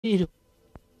이름.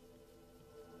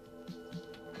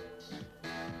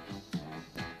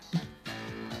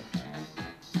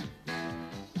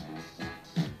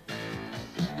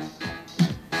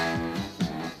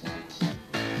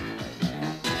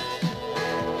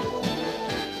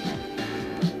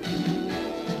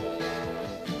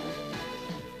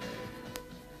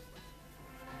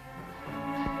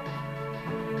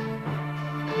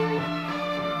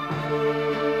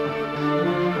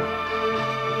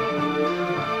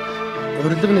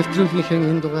 Урилга нэвтрүүлгийнхээ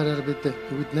энэ дугаараар бид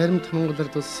бүгд найрамдах Монгол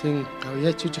Ард улсын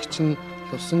Гавьяат жүжигчин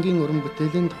Л.Лувсангийн уран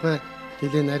бүтээлийн тухай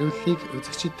нэлээд нариуллыг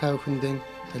үзэгчид та бүхэндээ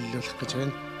төлөвлөх гэж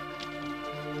байна.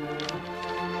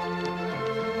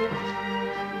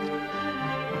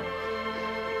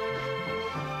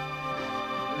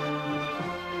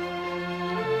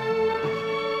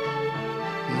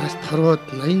 Нарт хорвоод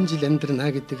 80 жил амьдрна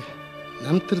гэдэг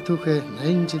намтар түүхээ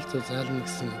 80 жил зузаална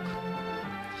гэсэн үг.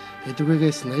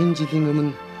 Эдүгээс 80 жилийн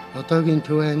өмнө одоогийн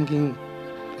Төв аймгийн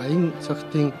Баян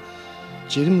цогтын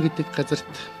Жирэм гэдэг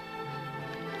газарт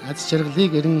аз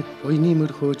жаргалыг эрен буйны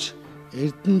мөрхөөж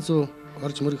Эрдэнэ зүү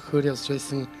орж мөргөхөөр явж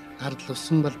байсан ард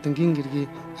Лувсан балдангийн гэргий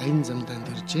аян замдаанд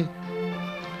иржээ.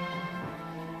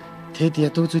 Тэд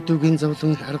ядуу зүдүүгийн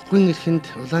зовлон аргагүй эрхэнд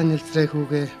улаан нэлзрээ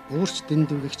хүүгээ уурч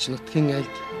дэндүгэгч нутгийн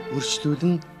айлд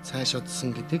үрчлүүлэн цааш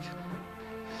одсон гэдэг.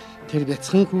 Тэр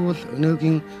бяцхан хүү бол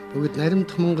өнөөгийн бүгд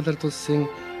найрамдах Монгол Ард улсын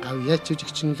Гавьяат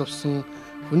жүжигчин Лувсан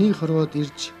хүний хорвоод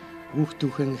ирж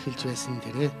хүүхдүүхэн эхэлж байсан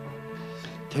тэрэ.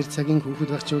 Тэр цагийн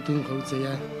хүүхэд багчуудын говь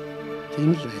заяа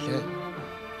тийм л байлаа.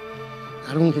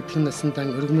 10 хэдхэн насндаа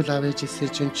өргөмөл аав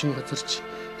ээжээсээ жинчин гоцорч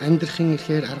амьдрахын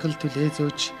ихээр аргал түлээ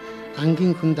зөөж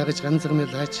ангийн хүн дагаж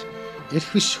ганцгамэл ааж эрх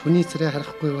биш хүний царай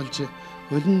харахгүй болж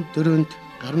өлн дөрөөнд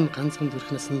гарн ганцхан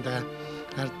дүрх наснда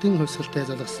ардын хувьсгалтай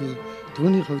залгасан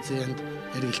түүний хувь заяанд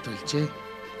эргэлт болжээ.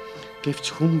 Гэвч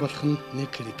хүн болох нь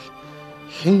нэг хэрэг,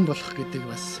 хэн болох гэдэг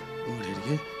бас өөр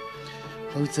хэрэгэ.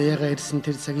 Хувь заяагаа ирсэн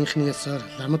тэр цагийнхны ясаар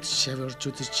ламд шаварж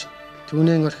үзэж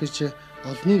түүнэн орхиж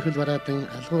олны хөл бараадан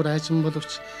алгуур аажин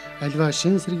боловч альва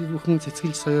шин сэргийг бүхэн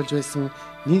цэцгэлж соёолж байсан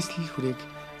нийслэл хүрээг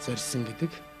зорьсон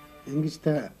гэдэг. Ингэж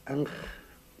та анх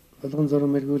болгон зураг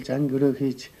мэргүүлж анги өрөө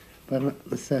хийж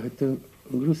багнасаа хөтөн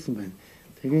өнгөрүүлсэн байна.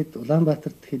 Тэгээд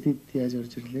Улаанбаатарт хэдийд яаж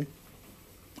орж ирлээ?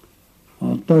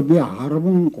 Одоо би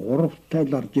 13-тай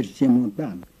л орж ирсэн юм уу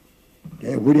да.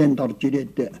 Тэгээ хүрээнд орж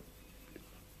ирээд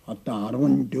одоо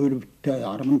 14-тай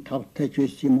 15-тай ч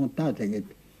байсан юм уу да. Тэгээд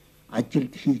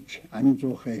ажилд хийж ан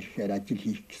зуухаа ихээр ажил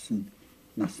хийх гэсэн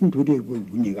насан туршаагүй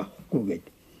хүнийг авахгүй гээд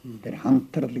тэр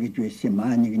хамтрал гэж байсан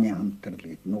маа нэгний хамтрал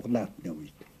гэж нуглаатны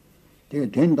үед.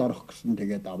 Тэгээд тэнд орох гэсэн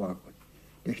тэгээд аваагүй.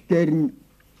 Тэгтэр нь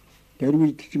тэр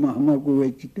үед ч юм хамаагүй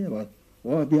байж дээ.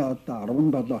 Би одоо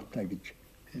 17 таа гэж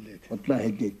хэлээд бодлоо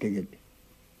хэлээ.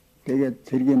 Тэгээд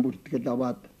цэргийн бүртгэл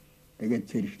аваад тэгээд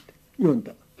цэрэгт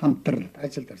юунд хамтрал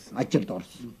ажилд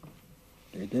орсон.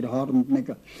 Тэгээд тэр хооронд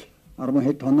нэг 10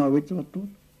 хэд хоноо үз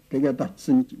бодвол тэгээд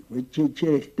атсан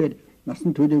чичээхтэр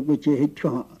насан туршаагүй чи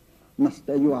хэдхэн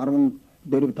настай юу 14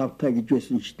 5 таа гэж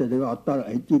байсан ч тэгээд одоо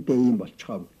хэдийдээ юм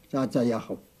болчихоо. За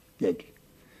яах вэ гэдэг.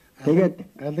 Тэгээд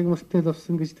алаг мөртэй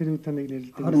Лувсан гэж тэр үед таныг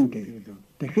нэрлэдэг.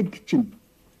 Тэгэхэд чинь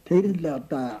тэр л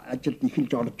одоо ажилд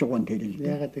эхэлж орж байгаа нь тэр л.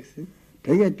 Яагаад гэсэн?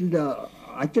 Тэгээд л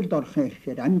ажилд орохын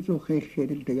ихээр ан зуухын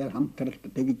ихээр л тэгээд хамтралт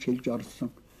тэгж хэлж орсон.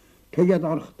 Тэгээд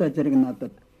орохдоо зэрэг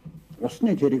надад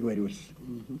усны тэрэг бариулсан.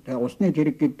 Тэгээд усны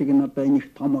тэрэг гэдэг нь одоо энэ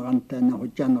их том гантай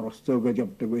хужаанаар ус зөөгөж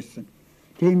явдаг байсан.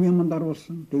 Тийм юмд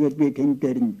оруулсан. Тэгээд би тэн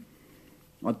дээр нь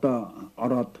одоо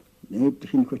ороод нээд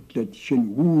хин хөтлөөд шинэ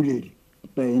үүрээр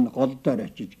одоо энэ гол дээр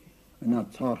очиж энэ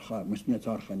цаархаа мөсний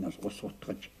цаарханаас ус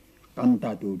утгаж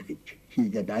гандаад үргэж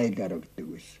хийгээд айлаар өгдөг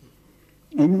байсан.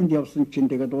 Энэнд явсан чинь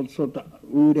тэгээд улсууд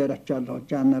үүрээр очиад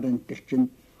хожаанаар энэ чинь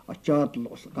очиад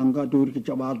гангаад үргэж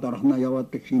аваад орхноо яваад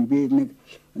гэх би нэг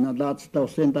лаацтай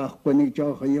усын даахгүй нэг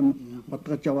жоох юм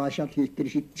утгаж аваашаад хийтэр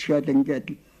шидчихээд ингээд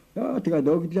тэгээд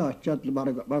өглөө очиад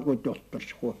багууд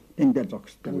болтолчихгүй энэ дээр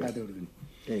зогсдог гад үргэн.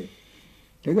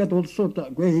 Тэгээд улсууд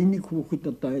үгүй энийг хүүхэд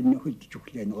одоо энэ хөлдөж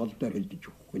өглөө энэ гол дээр хөлдөж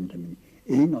өгөх юм.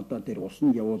 Энэ одоо тэр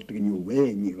усанд явуулдаг нь юу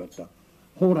вэ? Энийг одоо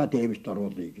хуураа дэвшт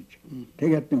оруулъя гэж.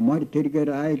 Тэгээд нэг мар тэргээр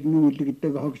айл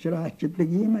нүүлгдэг хогшроо ачдаг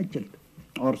юм ажилд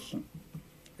орсон.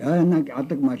 Нэг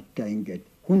алаг мартай ингээд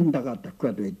хүн дагаад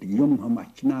өгөхөд байдаг юм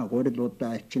хамаачнаа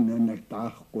гурилуудаа ачин өнөр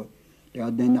даахгүй.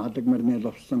 Тэгээд энэ алаг марны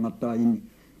Лувсан одоо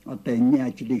энэ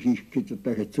ажлыг хийх гэж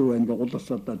одоо хэцүү байна. Улс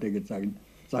одоо тэгээд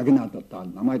загнаад одоо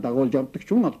намайг дагуулж явдаг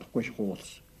ч юм алдахгүй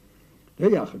шхуулсан.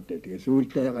 Тэгээ яах вэ? Тэгээ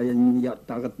сүүлдээ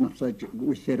дагад навсаж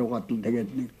үсээр угаад л тэгээд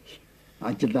нэг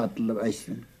ажиллаад л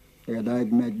байсан. Тэгээд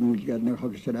айл мэл нүүлгээд нэг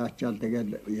хогсроо ачаал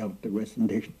тэгээд явдаг байсан.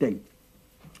 Тэгтээ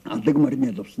алдаг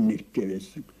марны Л.Лувсан нэртэй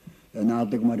байсан. Энэ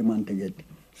алдаг мар маань тэгээд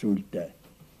сүүлдээ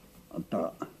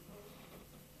одоо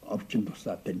овчин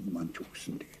тусаад энэ маань ч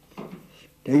өгсөн тэгээд.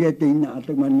 Тэгээд энэ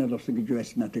алдаг марны Л.Лувсан гэж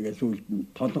байснаа тэгээд сүүлд нь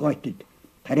толгойтод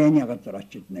тарианы газар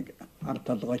очиж нэг ард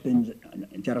толгойтын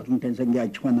жаргалантай сангийн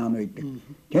аж ахуйн наан үйдэг.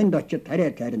 Тэнд очиж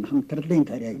тариа тарин хамтралын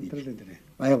тариа гэж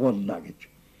байгууллаа гэж.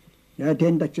 Яа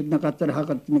тэнд очиж нэг газар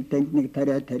хагад нэг тэнд нэг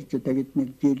тариа тарьж тэгээд нэг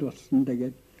жил болсон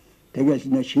тэгээд тэгээс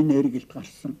нэ шинэ эргэлт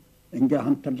гарсан. Ингээ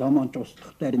хамтрал хомоонч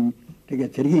устдахтаар нь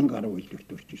тэгээд цэргийн гар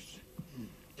үйлдвэрт өрчирсэн.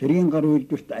 Цэргийн гар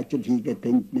үйлдвэрт ажил хийгээд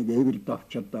тэнд нэг эвэлд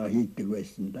овч одоо хийдэг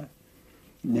байсан да.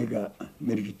 Нэг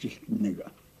мэрэгжилт нэг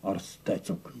Оростой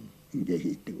зүг ингээ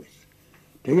хийдэг байсан.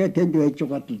 Тэгээд тэнд байж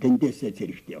байгаа л тэндээсээ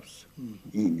цэрэгт явсан.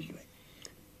 Ийм л байна.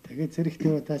 Тэгээд цэрэгт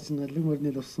яваа та чинь алдаг марны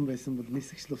Л.Лувсан байсан бол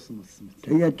нисгч Л.Лувсан болсон байна.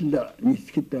 Тэгээд л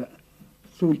нисгэд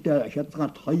сүүлдээ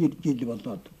хязгаарт 2 жил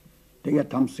болоод тэгээд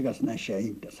Тамсагаас наашаа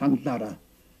энд саналаараа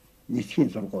нисхийн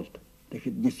сургуульд.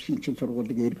 Тэгэхэд нисхийн чин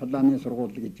сургуулийг эр планы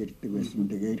сургууль гэж ярьдаг байсан.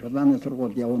 Тэгээд эр планы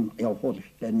сургууль явах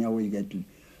хэрэгтэй явъя гэдэл.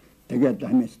 Тэгээд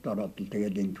хамааст ороод л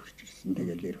тэгээд энд хүрчихсэн.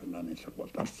 Тэгээд эр планы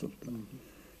сургуульд орсон.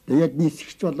 Тэгээд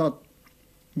нисгч болоод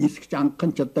нисгч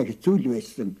анхан ч одоо хэцүү л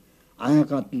байсан.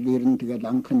 Аагаад л ер нь тэгээд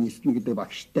анхан нисгэн гэдэг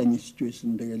багштай нисч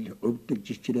байсан. Тэгээд өвдөг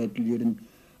жичрээд л ер нь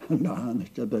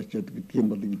наач одоо ч гэдэг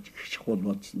юм бол гэж хол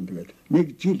бодсон. Тэгээд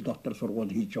нэг жил дотор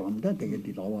сургууль хийж байгаа юм да.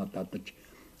 Тэгээд аваад адаж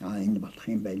энэ болох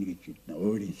юм байна гэж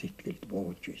өөрийн сэтгэлд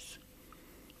бууж байсан.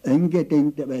 Ингээд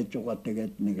энд байж байгаа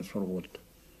тэгээд нэг сургуульд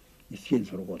нисхийн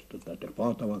сургуульд одоо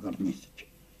Бодовагаар нисэж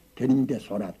тэрэндээ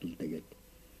сураад л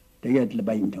тэгээд л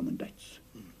баян төмөнд очсон.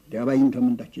 Тэгээд баян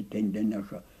төмөнд очиж тэнд нэг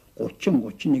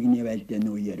 30-31-ний байлдааны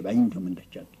үеэр баян төмөнд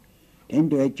очиад тэнд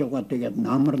байж байгаа тэгээд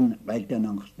намар нь байлдааны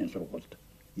онгоцны сургуульд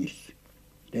ирсэн.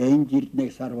 Тэгээд энэ жилд нэг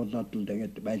сар болоод л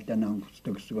тэгээд байлдааны онгоц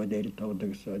төгсгөөд эр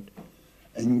төгсөөд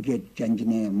ингээд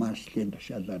жанжны маршлын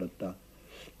тушаалаар одоо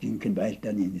жинхэнэ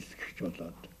байлдааны нисгч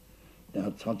болоод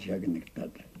тэгээд цол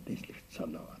шагнагдаад дэслэгт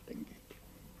цолоод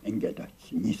ингээд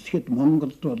очсон. Нисгэд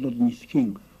Монголд бол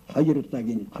нисхийн 2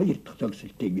 удаагийн 2 дахь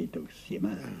төгсөлтийг бид өгсөн юм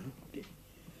аа.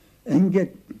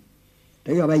 Ингээд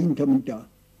тэгээ баян төмөнд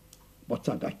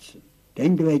буцаад очсон.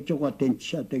 Тэнд байж байгаа тэнд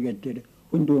шаа тэгээд тэр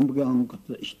хүнд өмгийн онгоц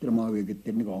Штормави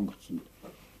гэдэг нэг онгоцсон.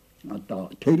 Одоо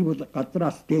тэр бол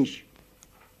гадраас дээш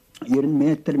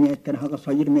 90 метр хагас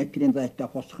 2 метрийн зайтай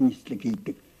хосох нислэг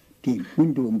хийдэг тийм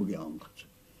хүнд өмгийн онгоц.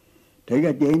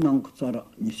 Тэгээд энэ онгоцоор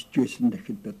нисж байсан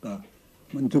гэхэд одоо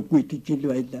мөн зүггүй тижил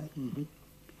байлаа.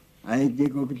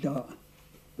 Айдыг өглөө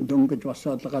дөнгөж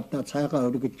босоолгадаа цайгаа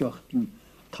өргөж явахт нь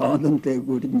тоонон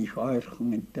дээгүүр нь их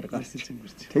ойрхон энэ төр гарсаж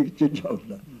тэгж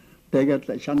явлаа. Тэгээд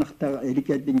шанахтаа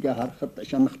эргээд ингээ харахад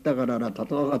шанахтаагаар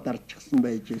толгоогоо дарчихсан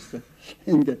байж ирсэн.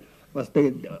 Ингээ бас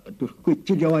тэгээд дүрхгүй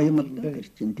жил яваа юм л да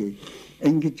чинь тий.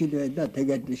 Ингээ жил байлаа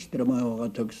тэгээд Штормааваа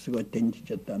төгсгөө тэнд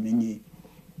ч одоо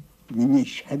миний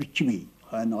шавьч би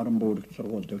хан орон бүрт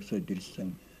сургууль төгсөөд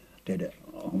ирсэн тэр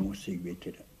хүмүүсийг би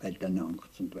тэр байлдааны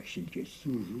онгоцонд башилж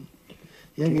ирсэн.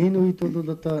 Яг энэ үед бол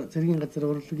одоо цэргийн газар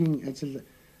урлагийн ажил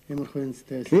ямар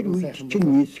хөнцтэй сайхан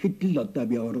чинь нисгэд л одоо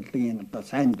би урлагийн одоо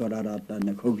сайн дураараа одоо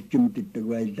нэг хөгжимддэг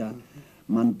байлаа.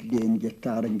 Мандлын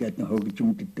гитар ингээд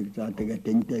хөгжимддэг. За тэгээд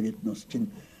энтэй бид нус чинь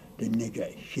нэг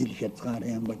хил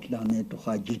хязгаарын бодлооны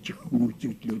тухай жижиг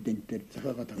хүмүүжлүүд энэ төр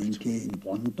энэ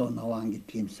бондоо наваан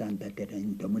гэдэг юм санда дээр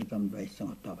энэ төмөр зам байсан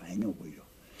одоо байна уу юу.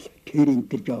 Тэр энэ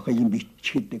төр жоох юм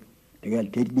бичдэг. Тэгэл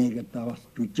тэрнийг одоо бас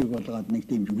жүжиг болгоод нэг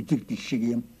тийм жүжиг шиг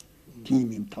юм тийм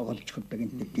юм тоглолцохдаг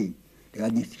энэ тийм.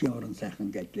 Тэгээд нисхийн орон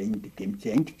сайхан гэдэг энд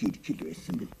тэмцээнд ирж ил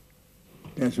байсан гэв.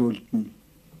 Тэгээд сүүлд нь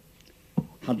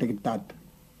халагдаад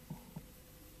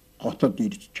хотод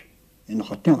ирж энэ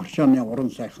хотын хоршооны уран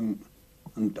сайхан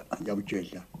явж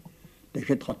байлаа.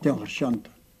 Тэгэхэд хотын хоршоонд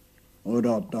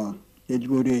өөрөө одоо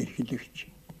дэлгүүрээ эрхлэгч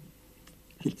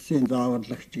хилцээний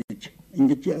зааварлагч гэж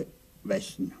ингэж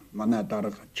байсан. Манай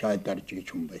дарга чай дарж гэж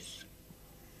хүн байсан.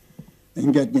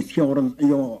 Ингээд нисхийн уран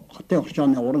хотын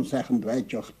хоршооны уран сайханд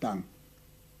байж байхдаа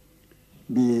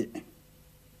би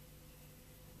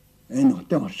энэ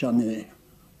хотын хоршооны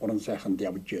уран сайханд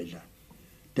явж байлаа.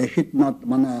 Тэгэхэд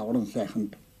манай уран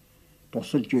сайханд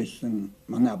тусалж байсан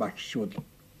манай багш бол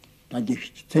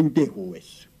тагигч цэндээ хүү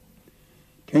байсан.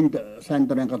 Тэнд сайн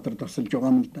дурын газар тусалж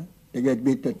байгаа юм л да. Тэгээд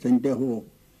бид цэндээ хүү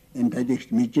энэ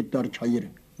тагигч мижид орж хоёр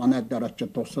манай дараач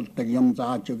тусалдаг юм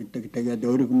зааж өгдөг. Тэгээд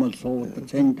өргөмөл сууд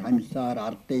цэнд хамсаар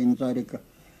ардын зариг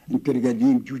интергээд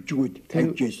ийм жүжигүүд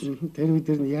тавьж байсан. Тэр үед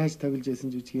нь яаж тавилж байсан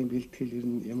жүжигийн бэлтгэл ер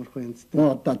нь ямар хөнцтэй.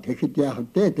 Одоо тэгэхэд яах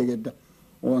вэ? Тэгээд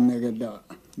нэг л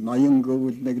ноён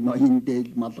гөвөл нэг ноён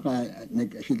дээл малгай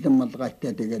нэг хилэн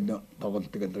малгайтай тэгээд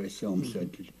тоглодог байсан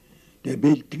өмсөд. Тэгээ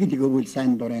бэлтгэл гэвэл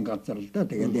сайн дурын газар л да.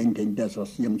 Тэгээд энэ тэндээс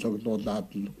бас юм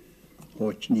цуглуулад л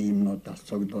хуучны юмнуудаас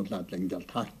цуглуулад ингээл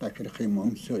таартай хэрэг юм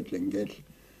өмсөөл ингээл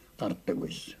гардаг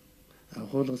байсан.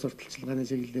 Хуулга сурталчилгааны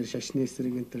чиглэлээр шашны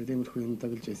эсрэг энэ төр тиймэрхүү юм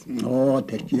тоглож байсан.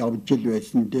 Тэр явж ил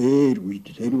байсан дээр үед.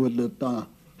 Тэр бол одоо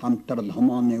хамтрал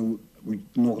хомооны үед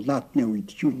нуглаатны үед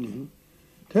ч үү.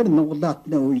 Тэр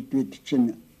нуглаатны үед бид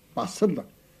чинь бас л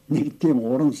нэг тийм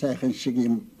уран сайхан шиг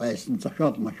юм байсан.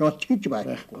 Зохиол мохиолч гэж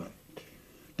байхгүй.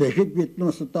 Тэгэхэд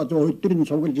биднээс одоо өдрийн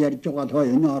цуглаж ярьж байгаа тоо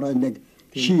энэ орой нэг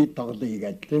ший тоглоё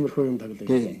гэдэг. Тиймэрхүү юм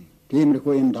тоглоё.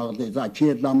 Тиймэрхүү юм тоглоё. За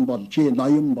чи лам бол, чи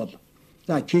ноён бол.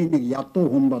 За чи нэг ядуу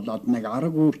хүн болоод нэг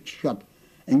арга өөрчлөхөд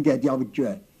ингээд явж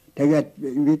бай. Тэгээд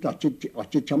бид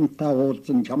очиж чамтай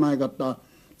уулзсан чамайг одоо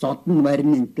зодн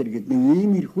барин энэ төр гэдэг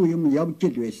иймэрхүү юм явж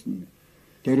ил байсан.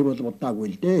 Тэр бол удаагүй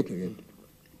л дээ.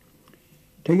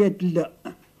 Тэгээд л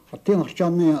хотын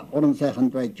орчооны уран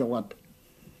сайханд байж яваад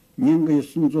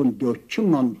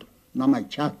 1940 онд намайг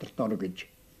чартерт ор гэж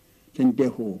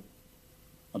зэндэхүү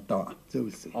одоо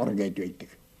зөвлөсөн ор гэж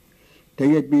байдаг.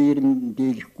 Тэгээд би ер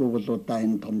дийлэхгүй бол удаа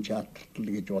энэ том чартерт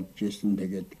л гэж бодож ирсэн.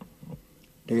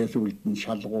 Тэгээд сүлд нь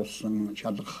шалгуулсан,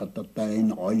 шалгахад одоо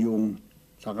энэ оюун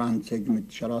цагаан цэгмэд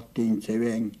шороотын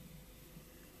цэвэн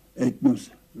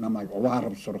эднүс намайг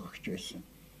уваарав сурах гэж байсан.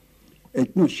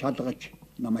 Эднүс шалгаж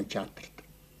намайг чартерт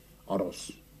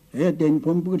оруулсан. Тэгээд энэ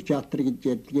бөмбөр чартер гэж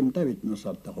яддаг юм да биднээс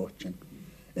одоо хуучин.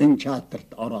 Энэ чартерт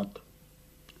ороод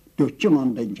 40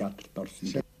 онд энэ чартерт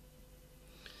орсон.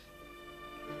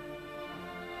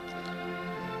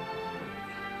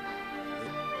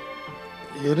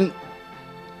 Ер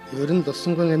нь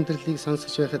Лувсангийн амьдралыг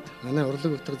сонсож байхад манай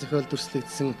урлаг утга зохиол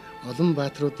дүрслэгдсэн олон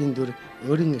баатруудын дүр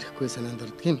өөрийн ирэхгүй санаанд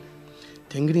ордог юм.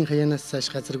 Тэнгэрийн хаяанаас цааш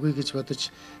газаргүй гэж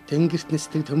бодож тэнгэрт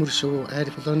нисдэг төмөр шувуу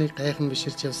айр флоныг гайхан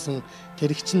биширч явсан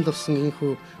тэрэгчин Лувсан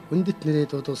инхүү хүндэт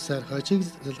нэрээ дуудуулсаар хожийг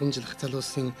залгамжлах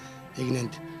залуусын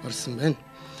эгнэнд орсон байна.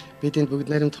 Бид энэ бүгд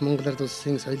найрамдах Монгол Ард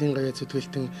улсын соёлын говьяа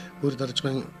зүтгэлтэн бүр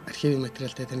доржгойн архивын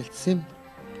материалтай танилцсан юм.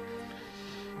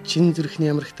 Чин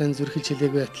зүрхний амрагтан зүрхэлж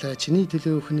хэлээгүй атлаа чиний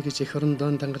төлөө өхнө гэж эх орондоо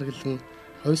дангаргалан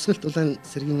хойсголт улаан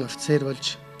сэргийн офицер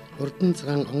болж хурдан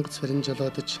цагаан онгоц барин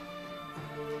жолоодож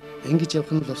ингэж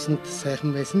явах нь Лувсанд сайхан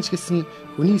байсан ч гэсэн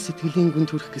хүний сэтгэлийн гүнд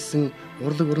хүрэх гэсэн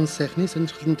урлаг уран сайхны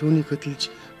сонирхол нь түүнийг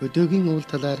хөдөлж өдөөгийн уул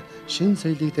талаар шин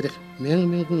соёлыг дэрэх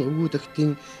мянган өвгүүд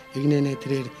өгтийн эгнэнэ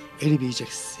тэрээр эр бийж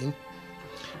агссан юм.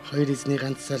 Хоёр эзний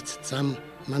ганц сард зам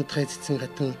мандхай цэцэн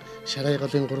гатан шарай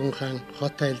голын гурван хаан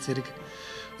хоотой ил зэрэг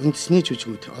үндэсний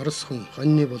жүжгүүд орос хүн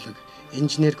хоньны булаг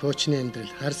инженер коучны амьдрал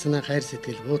хар санаа хайр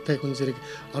сэтгэл буутай хүн зэрэг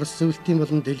орос зөвлөлтийн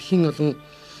болон дэлхийн олон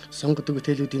сонгодог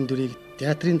бүтээлүүдийн дүрийг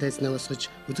театрын тайзнаа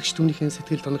босгож үзэгч түүнийхэн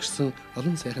сэтгэл тоногшсон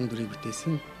олон сайхан дүрийг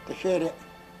бүтээсэн. Тэгэхээр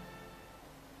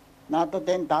надад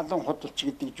энэ 70 худалч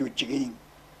гэдэг жүжигийн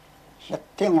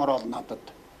хятадын орол надад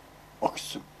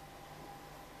өгсөн.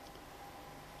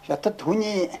 Хятад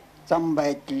хүний зам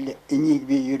байдал энийг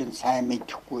би ер нь сайн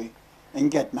мэдэхгүй.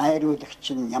 Ингээд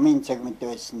найруулагч нь ямын цагмд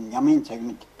байсан. Ямын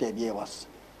цагмдтэй би бас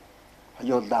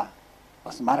хоёулаа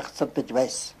бас маргацдаж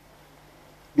байсан.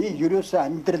 Би ерөөсөө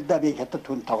амьдралдаа би хятад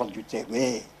хүн тоглож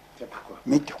үзээгүй.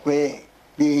 Мэдэхгүй.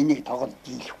 Би энийг тоглож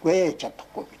дийлэхгүй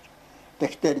чадахгүй гэж.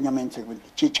 Тэгэхээр ямын цагмд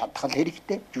чи чадхал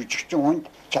хэрэгтэй. Жүжигчин хүнд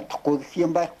чадахгүй гэх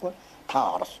юм байхгүй.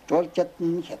 Та оросч болж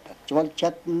чадна, хятадч болж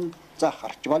чадна, за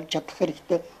харч болж чадах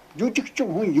хэрэгтэй. Жүжигчин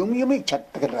хүн юмыг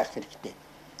чаддаг байх хэрэгтэй.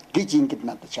 Гэж ингэж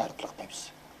надад шаардлага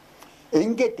тавьсан.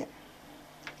 Ингээд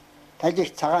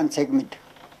тажиг цагаан цагмд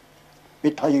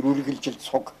бид хоёр үргэлжил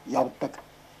цуг явдаг.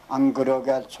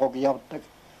 Ангөрөөгөл цуг явдаг.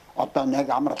 Одоо нэг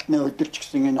амралтны өдөрч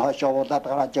гэсэн энэ хойшоо уулаад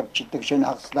гараад явчихдаг шинэ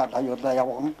хагаслаад хоёулаа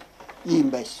явган ийм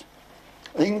байсан.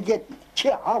 Ингээд чи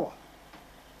аав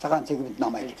цагаан цагмд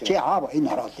намайг чи аав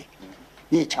энэ ороолыг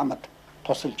би чамд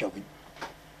тусалж өгнө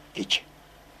гэж.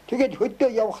 Тэгээд хөдөө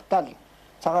явахдаа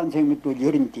цагаан цагмд бол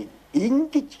ер нь тийм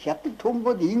ингэж хятад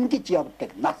хүмүүс ингэж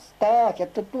явдаг. Настай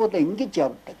хятадууд ингэж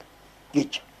явдаг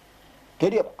гэж.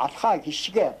 Тэр алхаа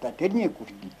гიშгэ одоо тэрний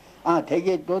хүртэн.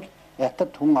 Тэгээд бол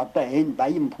хятад хүн одоо энэ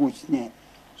баян пүүсний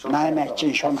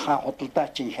 8-аачин шонхаа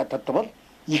худалдаачин хятад бол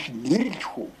их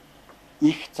нэрлэхүү.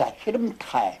 Их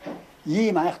захирамтгай,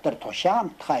 ийм айхтар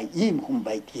тушаамтгай ийм хүн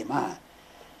байдаг юм аа.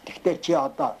 Тэгэхээр чи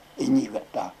одоо энийг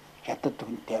одоо хятад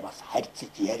хүнтэй бас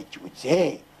харьцаж ярьж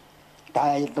үзээ.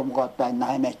 Дайломготой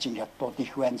 8-аачин хятадууд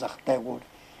их байн захтайгүйр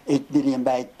эднэрийн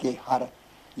байдлыг хар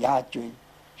яаж вэ?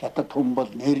 Хятад хүн бол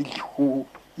нэрлэхүү,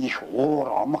 их уур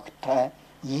омогтой,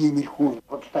 иймэрхүү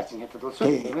худалдаачин хятад улс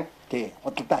үү? Тий,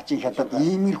 худалдаачин хятад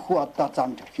иймэрхүү одоо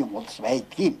зам төрхийн улс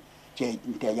байдгийг чи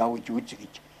эднтэй явж үз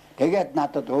гэж. Тэгээд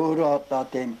надад өөрөө одоо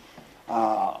тийм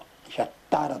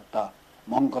хятадаар одоо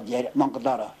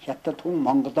Монголоор хятад хүн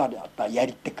монголоор одоо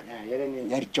ярьдаг.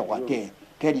 Ярьж байгаа тий.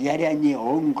 Тэр ярианы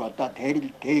өнгө одоо тэр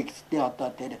л текстээ одоо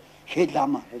тэр хэл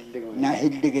ам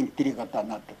хэллэг энтрийг одоо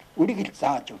надад үргэлж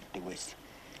зааж өгдөг байсан.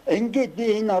 Ингээд би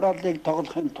энэ оролыг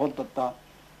тоглохын тулд одоо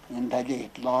энэ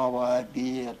талийг лава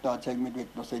би одоо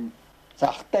цагмэд бас энэ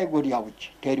захтайгүр явж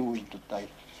тэр үед одоо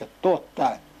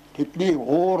хятадтай тэдний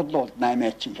уурлуул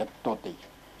 8-аачин хятадуудыг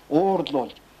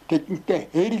уурлуул тэдэнтэй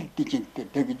хэрэлдэж энтэй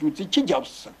тэгж үзэж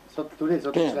явсан.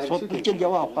 Судалж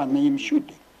яваа ухаан юм шүү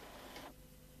дээ.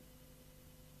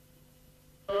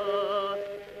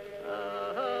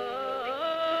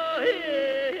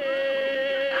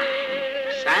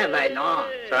 Сайн байна уу?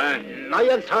 Сайн.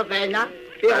 Ноён цаа байна.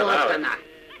 Би уусана.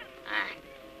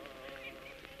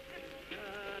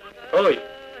 Ой.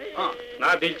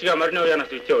 Наа бэлжига морины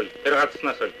уянаас ичээ ой. Тэр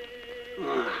гадснаас ой.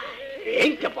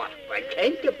 Энт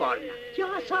борна.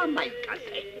 Яасан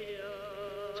майкасэ.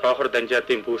 Цоохор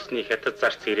данжаатын бүүсний хятад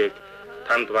зарц ирээд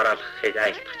танд бараалахыг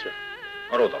айлтгах юм.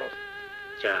 Ороод.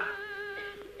 За.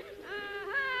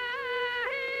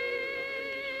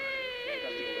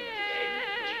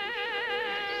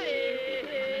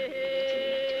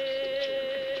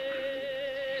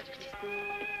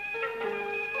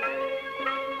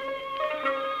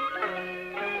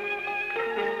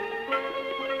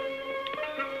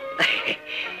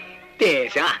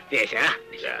 Дэша.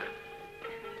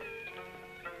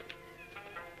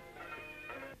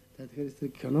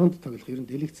 Тэгэхээр кинонд тоглох, ер нь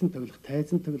дэлгэцэн тоглох,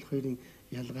 тайзан тоглох хоёрын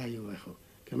ялгаа юу байх вэ?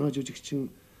 Кино жүжигчин,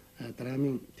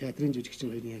 драмын, театрын жүжигчин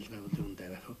хоёрын ялгаа бол юундаа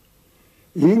байх вэ?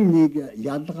 Энэ нэг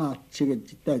ялгаа чигээр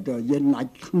ер нь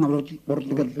адилхан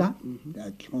урлаг л да.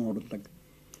 Адилхан урлаг.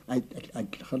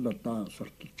 Адилхан одоо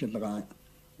сурталчилгаа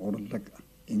урлаг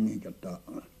энийг одоо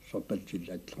судалж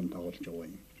адилхан тоглож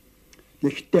байгаа юм.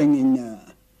 Гэхдээ энэ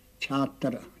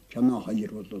театр кино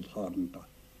хоёр бол хоорондоо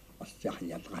бас яах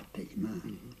ялгаатай юм аа.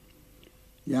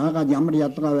 Яагаад ямар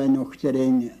ялгаа байна вэ гэхээр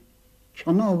энэ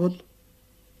кино бол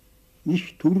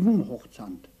их түргэн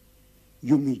хугацаанд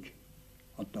юмыг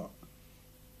одоо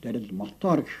дэрэл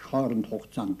мотор хооронд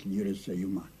хугацаанд л ерөөсөө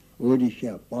юм аа.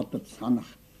 Өөрийнхөө бодож санах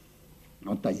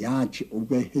одоо яаж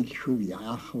үгээ хэлэх вэ,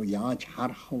 яах вэ, яаж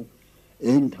харах вэ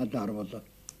энэ талаар бол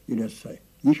ерөөсөө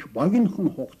их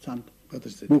богинохон хугацаанд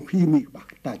бүх юмыг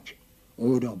багтааж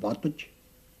өөрөө бодож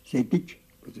сэдэж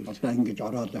одоо ингэж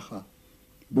ороолынхаа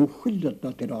бүх л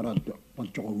одоо тэр ороод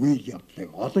болж байгаа үйл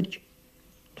явдлыг олж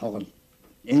тоглол.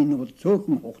 Энэ бол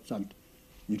цөөхөн хугацаанд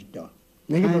ирдэ.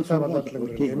 Нэг л удаа болоод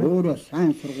өөрөө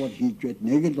сайн сургууль хийж байд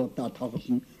нэг л удаа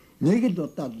тоглоно. Нэг л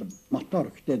удаа мотор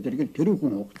ихтэй зэрэг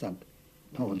тэрүүхэн хугацаанд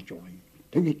тоглож байгаа юм.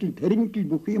 Тэгэхдээ тэрнэд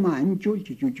бүх юм амжуулж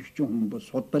жүжигчин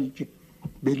хүмүүс судалж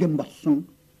бэлэн болсон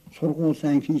сургууль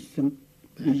сайн хийсэн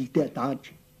илдээ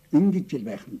дааж ингэж л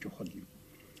байх нь чухал юм.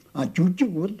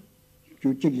 Жүжиг бол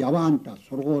жүжиг яваанда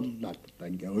сургуулиуд одоо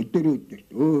ингээ өдөрт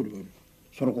өөр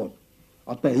сургууль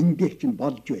одоо эндээ чинь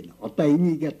болж байна. Одоо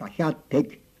энийгээ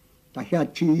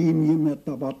дахиад чи юм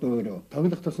одоо бод өөрөө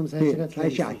тоглох тусам сайжраад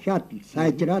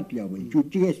сайжраад явна.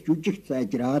 Жүжигээс жүжиг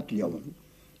сайжраад явна.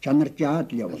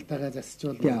 Чанаржаад явна. Алтагаа засч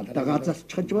болно. Алтагаа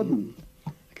засчихж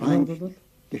болно.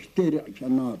 Тэгтэр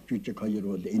кино жүжиг хоёр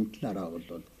бол энэ талаараа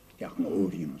бол яг нь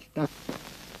өөр юм л да.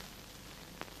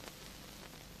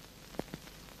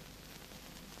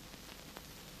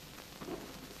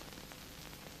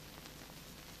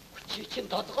 Чин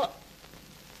тодгоо.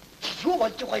 Юу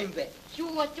болж байгаа юм бэ?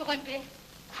 Юу болж байгаа юм бэ?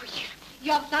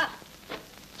 Явлаа.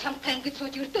 Чамтай ингэж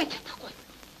сууж өрдөөж чадахгүй.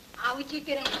 Аав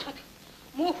ижидээр амжихад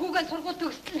муу хүүгээ сургууль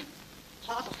төгсөл.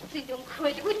 Хоол уцын өнгөх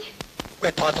байлгүй.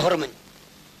 Гэ тодгоор минь.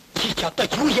 Чи ч одоо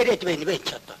юу яриад байна вэ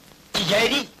ч одоо? Чи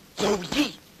яри,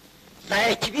 зөвлөе.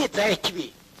 Зайч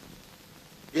би.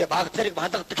 Би баг зэрэг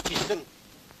балгадаг ч гэсэн.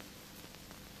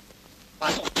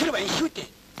 Бас учир байна шүү дээ.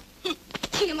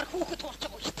 Чи ямар хүүхэд туурч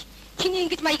байгаа юм бэ? Чиний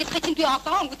ингэж маягдах чинь би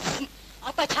одоо өнгөцсөн.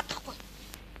 Одоо чадахгүй.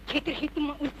 Хэдэр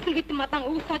хитэн үлдсэн гэдэг мадан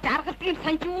өвсөж аргалдаг юм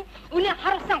санаж юу? Өнөө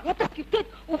харуулсан гудас гівтээд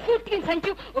өхүүлдэг юм санаж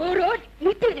юу? Өөрөө л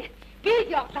мэдэрээ. Би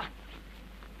явлаа.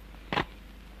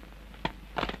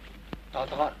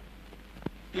 Тодгоор.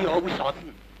 Би өвс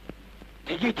олно.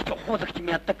 Тэгээд ч ухуулагч юм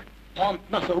ядаг.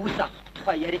 Томтноос өвс авах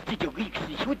тухай ярилцаж өгье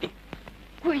гэсэн шүү дээ.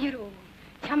 Гүр юу?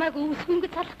 Чамайг өвс хөнгөж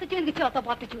салах гэж байна гэж одоо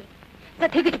бодож байна. За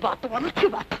тэгэж бодвол чи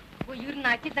бод. Ер нь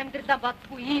ажил амьдралаа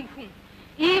боддгүй ийм хүн.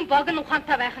 Ийм богино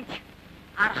ухаантай байх нь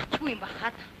аргачгүй юм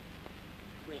бахаад.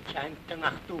 Гүй чамтан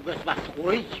ах дүүгээс бас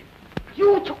гуйж.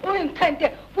 Юу ч гуй юм танд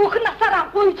бүх насаараа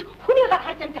гуйж хүний гар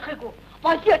хаж амжихайгүй.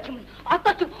 Болио ч юм.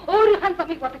 Одоо ч өөрийнхөө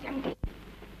замыг бодож амьд.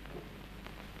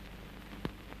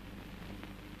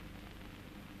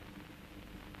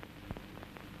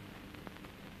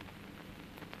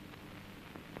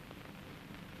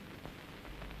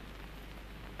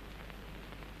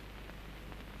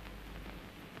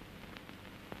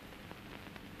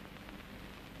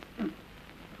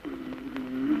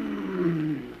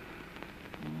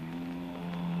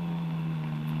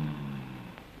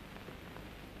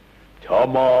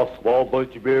 Чамаас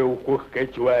болж би өгөх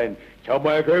гэж байна.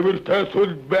 Чамайг эвэртэй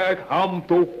сүлбэг хамт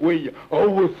өгөхгүй.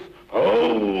 Өвс.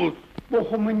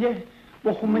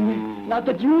 Бохомне.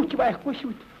 Надад юу ч байхгүй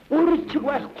шүү. Өөрөө ч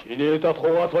байхгүй. Чиний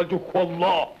татхугаас болж өгөх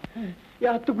боллоо.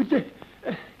 Яадаг үлээ.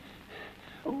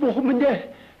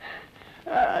 Бохомне.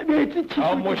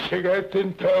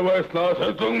 Амушигэтэн таваснаас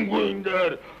зөнгөн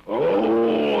дээр.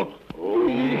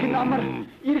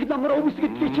 Ирэх намар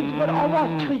өвсгөд чи зүгээр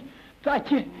аваачих. За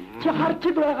чи харж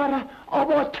л байгаараа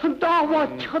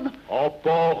аваачих.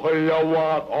 Апах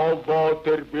яваад овоо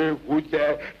тэр би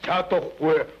хүлээ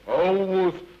чадахгүй.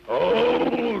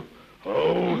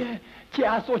 Чи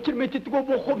асууч мэддэггүй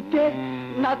бохомтэй.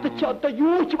 Надад ч одоо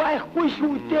юу ч байхгүй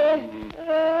шүү дээ.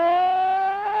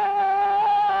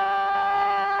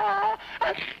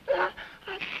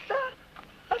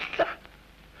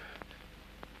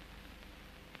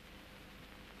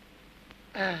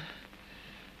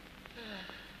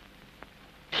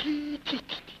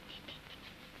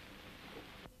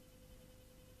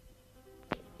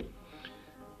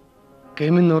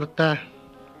 Гэмэн урдаа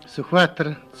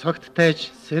Сүхбаатар цогт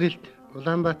тайж сэрэлт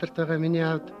Улаанбаатарт байгаа миний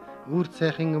аавд үүр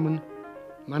сайхын өмнө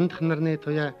мандах нарны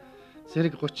туяа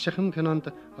зэрэг 30 шахам кинонд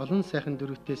олон сайхан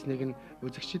дүрвтээс нэг нь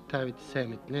үзэгчид та бид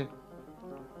сайн мэднэ.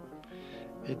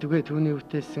 Эдүгээ түүний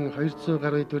бүтээсэн 200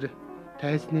 гаруй дүр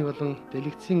тайзны болон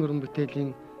дэлгэцийн уран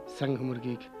бүтээлийн сан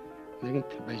хөмөргийг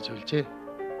нэгэнт баяжуулжээ.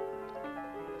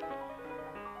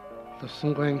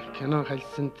 Лувсан гуайн кино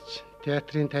халсанд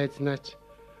театрын тайзнаач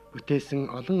бүтээсэн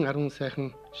олон 10 сайхан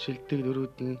шилдэг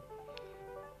дүрүүд нь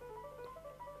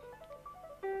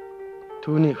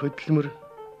түүний хөдөлмөр,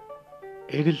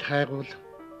 эрэл хайгуул,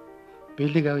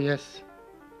 бэлэг авьяас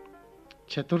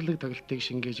чадварлаг тоглолтыг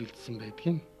шингээж үлдсэн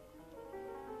байдгийг.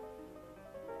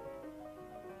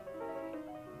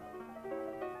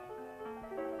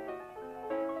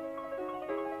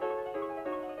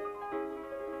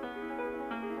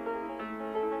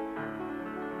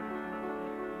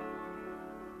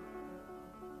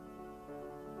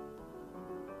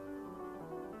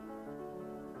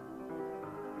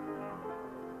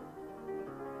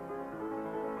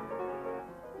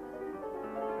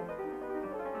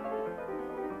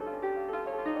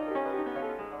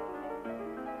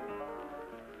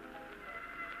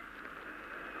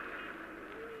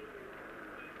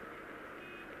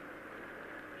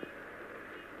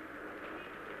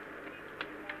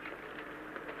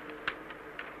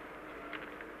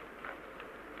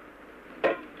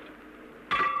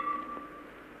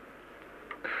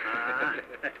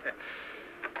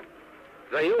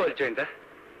 За юу болж байна да?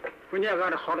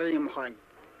 Хүнийгээр хор юм хон.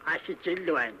 Ашиг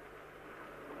жил байна.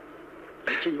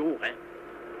 Чи юу вэ?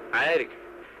 Айрэг.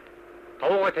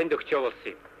 Товгоо танд өгч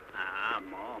явуулсан юм.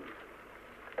 Мом.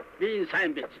 Би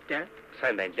сайн биз дээ.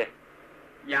 Сайн байна лээ.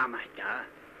 Яамай та.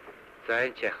 За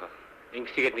энэ ч яах вэ?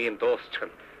 Ингэсгээд нэг юм дуусчихна.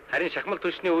 Харин шахмал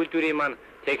түвшний үйлдвэрийн маань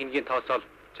техникийн тооцоол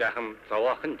жаахан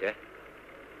зовоохон дээ.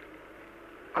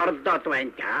 Ардаад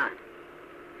байна та.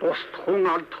 Тусд хүн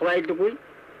алдах байлгүй.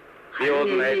 Би бол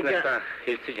найснасаа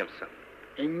хэлсэн юмсан.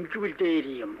 Ингэвэл дээр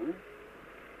юм уу?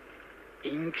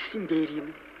 Ингэсэн дээр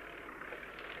юм.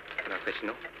 Нааш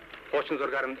нь хуучин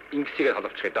зургаар нь ингэсгээд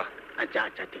холбочих доо. За.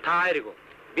 Та хайрыг уу?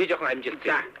 Би жоохон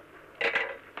амжилттай. За.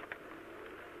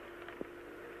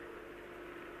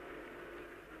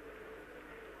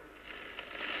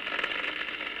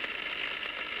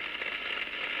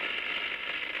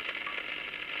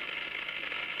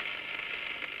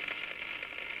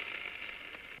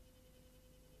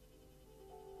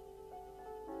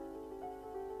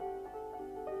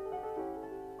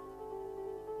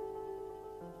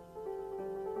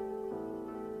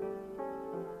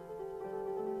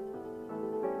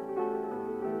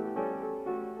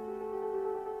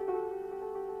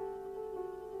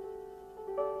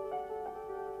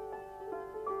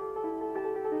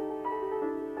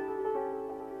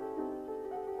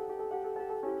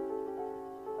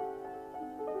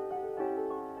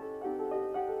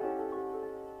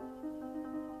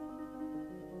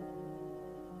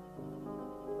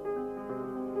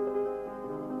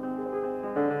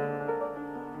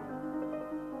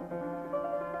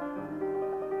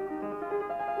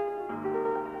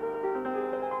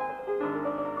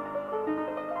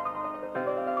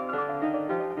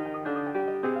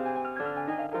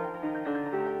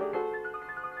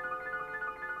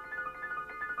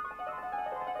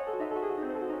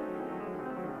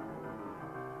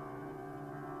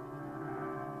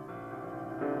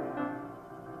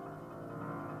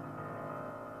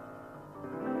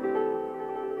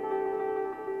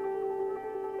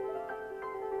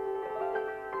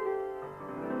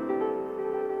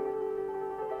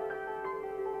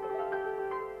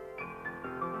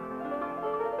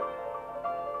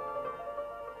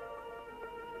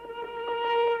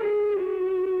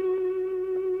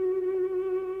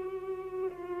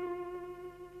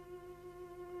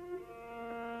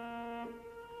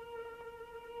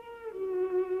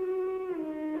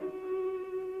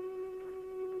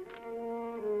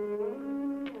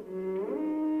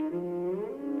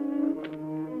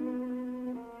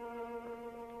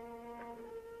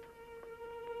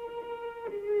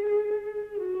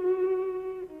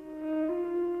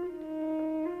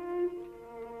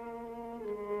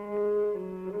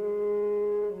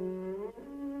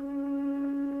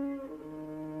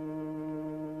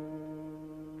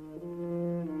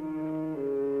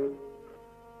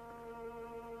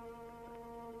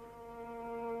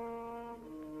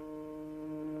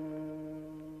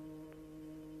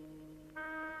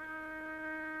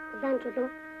 Улаан чулуу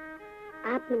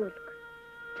аав минь үлг.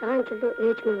 Цагаан чулуу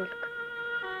ээж минь үлг.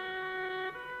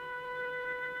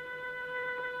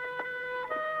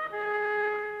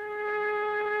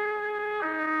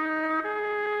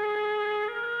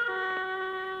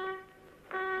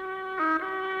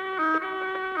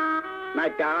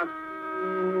 Madam,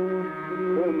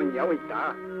 woman явъя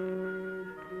да.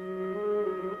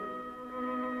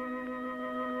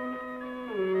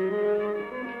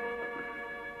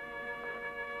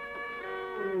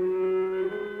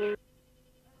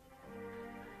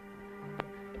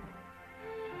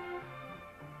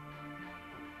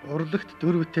 Урлагт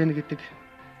дөрв тань гэдэг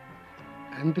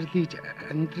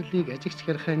амьдралыг ажигч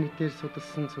гарахааны дээр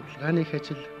судалсан судалгааны их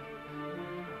ажил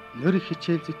нөр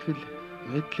хичээл зүтгэл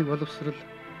мэдлэг боловсрал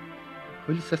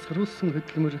хөлс асгаруулсан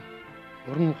хөдөлмөр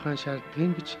уран ухаан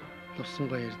шаардлагын гэж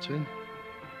Лувсангой ярьж байна.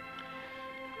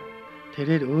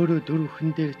 Тэрээр өөрөө дөрв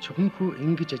хүн дээр чухамхүү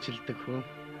ингэж ажилдаг хөө.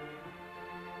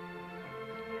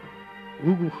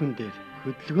 Үг бүхэн дээр,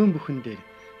 хөдөлгөөн бүхэн дээр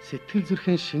сэтгэл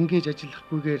зүрхэн шингээж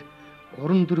ажиллахгүйгээр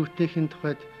уран дөрвтэйхийн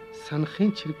тухайд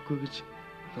санахын чирэггүй гэж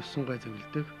Лувсангой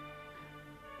зөвлөдөг.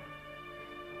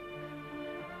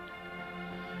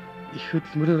 Их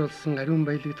хөдөлмөрөөр олсон ариун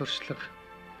баялаг туршлага,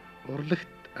 урлагт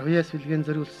авьяас бэлгэн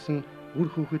зориулсан үр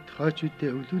хүүхэд хойч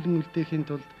үедээ өвлүүлэн үлдээхийн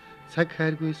тулд цаг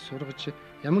хайргүй сургаж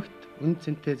ямагт үн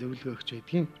цэнтэй зөвлөгөө өгч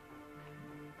байдгийн.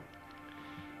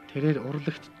 Тэрээр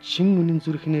урлагт чин үнэн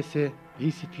зүрхнээсээ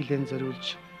бие сэтгэлээ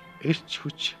зориулж эрч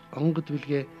хүч онгод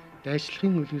бэлгээ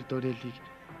дайшлахын үлгэр дуурайлыг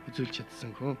үзүүлж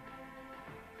чадсан хөө.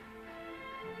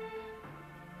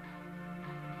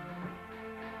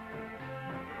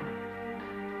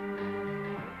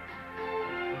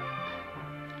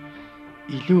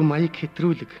 Илүү маяг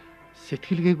хэтрүүлэг,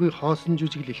 сэтгэлгээгүй хоосон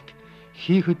жүжиглэлт,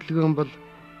 хий хөдөлгөөн бол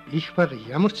их баг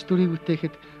ямар ч дүрийг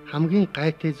бүтээхэд хамгийн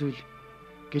гайтай зүйл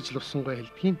гэж Лувсангой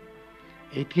хэлдэг юм.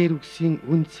 Эдгээр үгсийн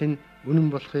үнц нь үнэн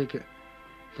болохыг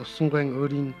Лувсангой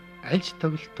өөрийн альж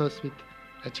тоглолтоос бид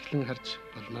ажиглан харж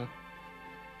болно.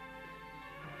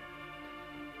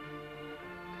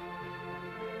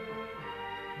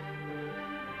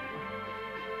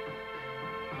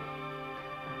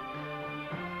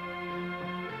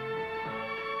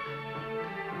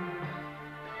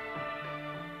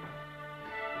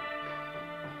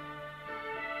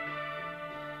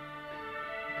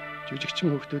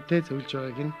 Жүжигчин хүүхдүүдэд зөвлөж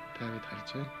байгааг нь та бид харж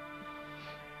байна.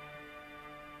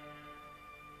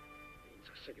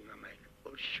 Засаг намайг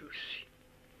өршөөс.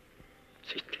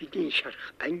 Сэтгэлийн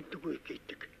шарах андгүй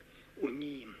гэдэг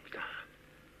үний юм да.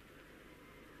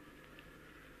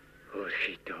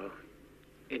 Өөрхийдөө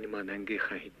энэ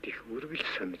манангийнхаа хэдих үргэлж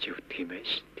санаж явдаг юм байна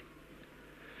шүү дээ.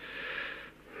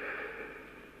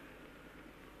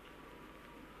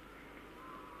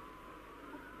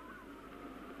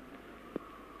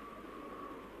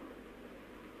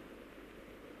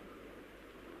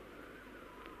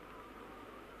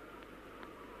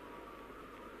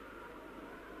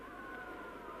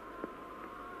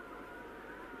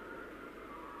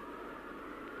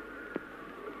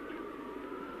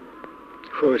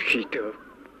 Өөрхийдөө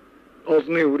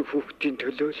олны үр хүүхдийн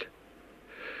төлөө л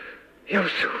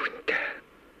явсан хүнтэй.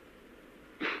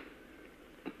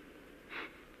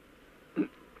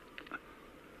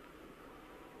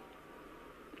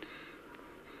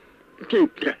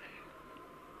 Гэвч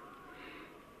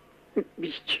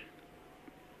бич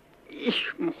их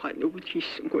муха нүгэл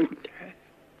хийсэн хүнтэй.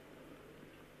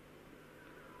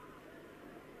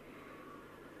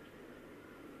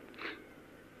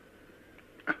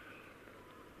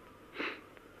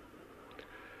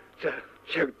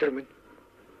 Шагдармын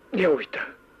явъя да.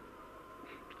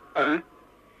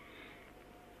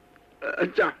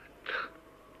 За.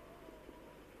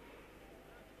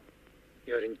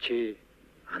 Яринчи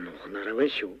анухнараа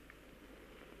байна шүү.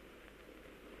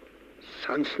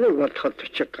 Сансныг бодоход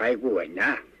ч гайгүй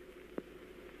байна.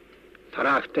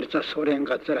 Трактор засварын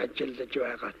газар ажиллаж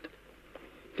байгаад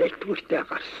дэлгүүртээ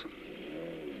гарсан.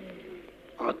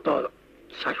 Одоо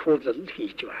сахиулал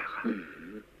хийж байгаа.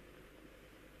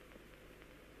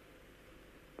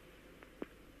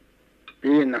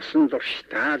 Би насан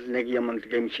туршдаа л нэг юмд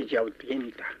гэмшиж явдаг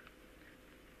юм да.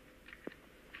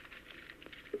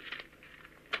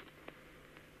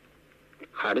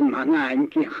 Харин манай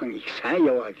ангийнхан их сайн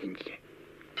яваад юм лээ.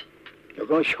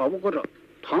 Нөгөө шовгор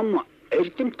том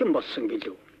эрдэмтэн болсон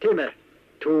гэлүү. Тийм ээ.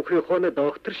 Түүхийн хоноо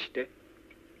доктор штэ.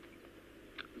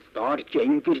 Дорж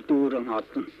ингэр дүүрэн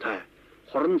олонтой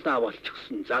хурандаа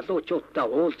болчихсон залуучуудтай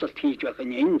уулзалт хийж байх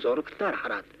нь энэ зураглаар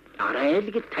хараад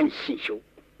арайлгад таньсан шүү.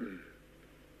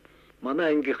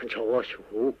 Манай ангийнхан ч аваа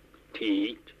шүү.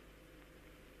 Тийм.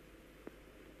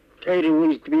 Тэр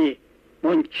үед би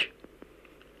монч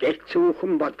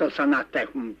Гэлцүүхэн бодол санаатай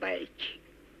хүн байж.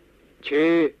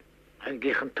 Чи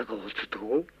ангийнхантайгаа уулздаг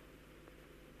уу?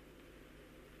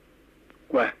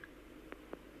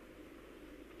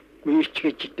 Гүйч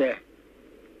гэжтэй.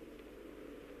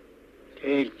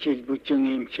 Тэлжил бүжин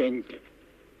юмшэнд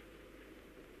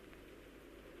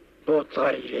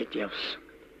дуудлага ирээд явсан.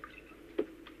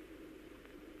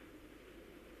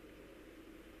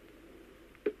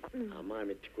 Амаа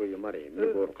мэдгүй юмар юм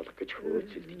уургалах гэж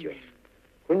хөөцөлдөж байна.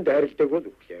 Хүн дайралдаг бол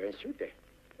үхлээ шүү дээ.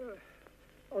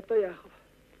 Одоо яах вэ?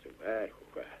 Зүгээр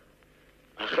хөхөө.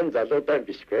 Ахан залуудаа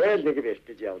бишгүй л нэг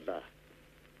бэлтэж явлаа.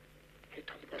 Хэд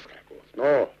толгоос гарахгүй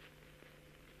болно.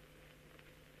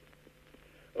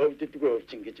 Өвдөдгөө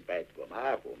өвчин гэж байдгүй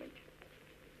маагүй минь.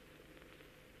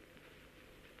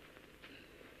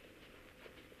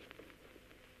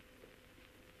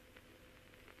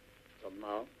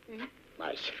 Sommer.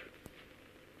 Nice.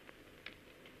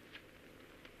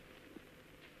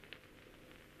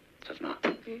 Sommer.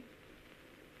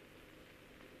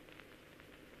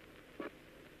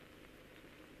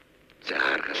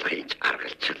 Заргалхийч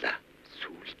аргалчлаа.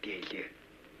 Сүулдээлээ.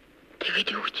 Тэгээд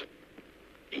юу гэж?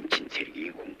 Энд чин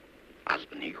цэргийн хүн,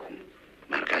 албаны хүн,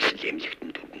 маргааш лэмлэгтэн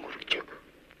дөрвөн хөргөж.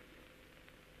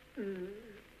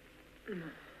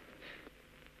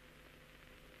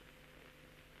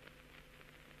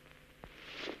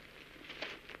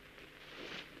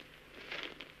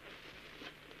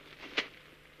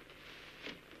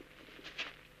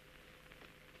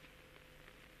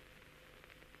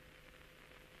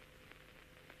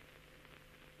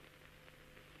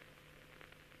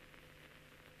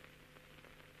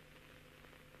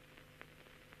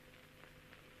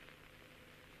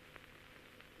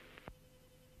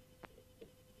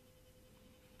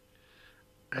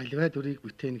 Альва дүрийг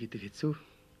бүтээн гэдэг хэцүү.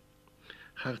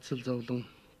 Хагацл зовлон,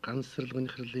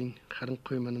 гансралгын хэрлийн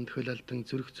харанхуй мананд хөл алдан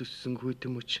зүрх зүссэн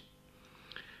хүйтэн мөч.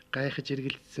 Гайхаж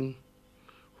эргэлдсэн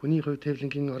хүний хувь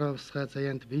тавилангийн ороо усгаа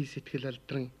заяанд бие сэтгэл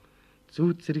алдран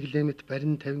зүүд зэрэглэмэт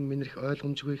барин 50 минэрх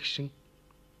ойлгомжгүй гişин.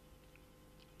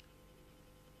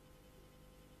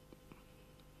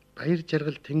 Баяр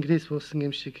жаргал тэнгэрээс буусан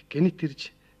юм шиг гэнэт ирж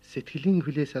сэтгэлийн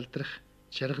хүлээс алдрах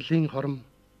жаргалын хором.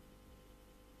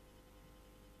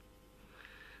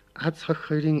 Аз хох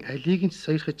хоёрын алийг нь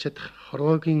сойрхож чадах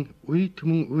хорвоогийн үе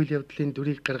түмэн үйл явдлын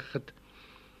дүрийг гаргахад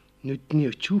нүдний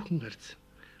өчүүхэн харц,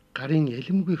 гарын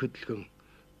ялимгүй хөдөлгөөн,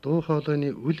 дуу хоолойны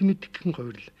үл мэдгэн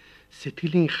хувирал,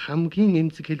 сэтгэлийн хамгийн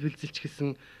эмзэг хэлбэлзэлч гэсэн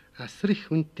асар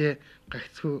их үнэтэй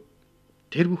гагцхүү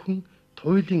тэр бүхэн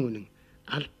туйлын үнэн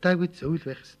алдаагүй зөвл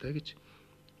байх ёстой гэж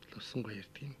Л.Лувсан гоё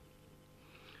ярьдаг юм.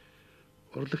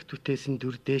 Урлагт бүтээсэн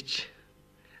дүрдээч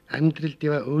амьдрал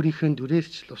дэва өөрийнхөө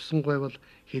дүрээрч Л.Лувсан гой бол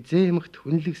хизээ ямагт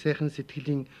хүнлэг сайхан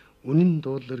сэтгэлийн үнэн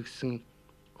дуулал өргсөн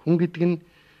хүн гэдэг нь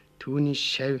түүний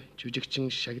шав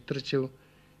жүжигчин шагдарч ив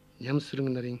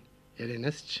нямсрын нарын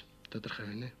ярианаас ч тодорхой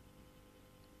байна.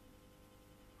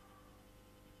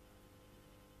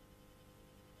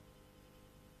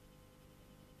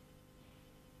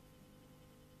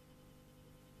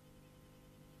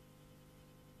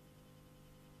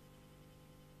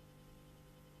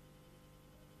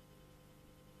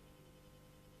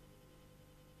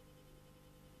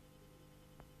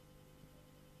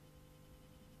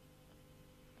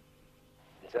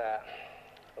 За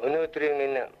өнөөдрийн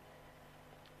энэ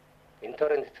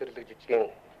интернет цэцэрлэг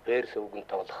жижигэн бээрс өвгөн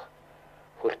тоглох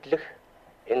хүртэлх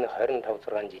энэ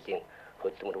 25-6 жилийн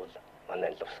хөдөлмөр бол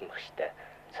манай Л.Лувсан багштай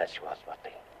цаашгүй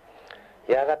холбоотой юм.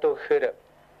 Яагаад гэвэл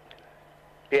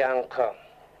би анх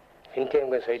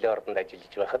Хинтэмгийн соёлын ордонд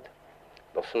ажиллаж байхад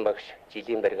Л.Лувсан багш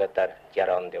жилийн бригадаар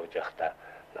 60 онд явж байхдаа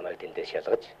намайг тэндээс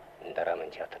шалгаж энэ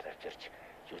дараамын театрт авчирч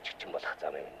жүжигчин болох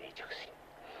замыг нээж өгсөн.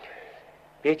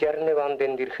 Би 61 онд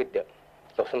энд ирэхэд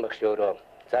Л.Лувсан багш өөрөө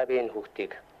за би энэ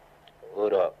хүүхдийг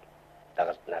өөрөө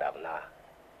дагалднаар авнаа.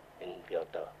 Энэ би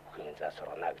одоо бүхэн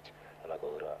заасрана гэж намайг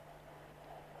өөрөө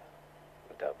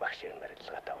одоо багшийн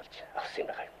барилгаатай болж авсан юм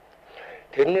байна.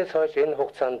 Тэрнээс хойш энэ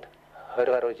хугацаанд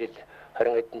 20 гаруй жил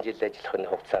 20 хэдэн жил ажиллах энэ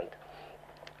хугацаанд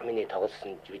миний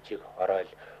тоглосон жүжиг орой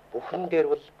бүхэн дээр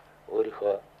бол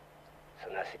өөрийнхөө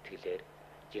санаа сэтгэлээр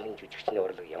жинхэнэ жүжигчний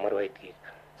урлаг ямар байдгийг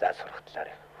заасрах талаар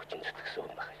хүчин зүтгэсэн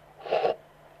юм байна.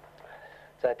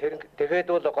 За тэгэхэд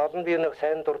бол гол нь би нэг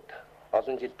сайн дурд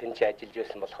олон жил тэнцээ ажиллаж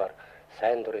байсан болохоор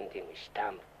сайн дурын тийм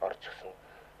штамп орж гисэн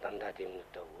дандаа тийм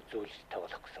одоо үзүүлж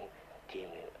тоглох гэсэн тийм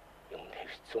юм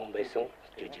хэвчсэн байсан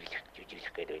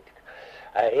жүжиглэх гээд байдаг.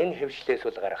 А энэ хэвшлээс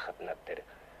бол гаргахад над дээр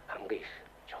хамгийн их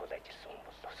чухал ажилласан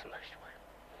бол Л.Лувсан багш байна.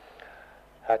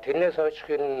 А тэрнээс хойш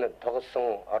энэ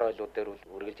тоглосон оройлууд дээр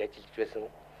үргэлж ажиллаж байсан.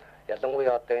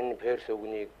 Ялангуяа одоо энэ перс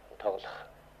өвгнийг тоглох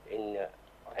энэ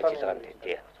ажиллагаанд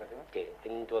тий.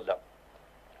 Энд бол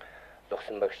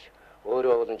Лувсан багш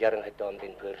өөрөө бол 60 хэд онд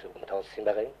энэ Перс өвгөн тоглосон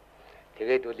байгаа юм.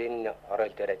 Тэгээд бол энэ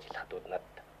орол дээр ажиллахад над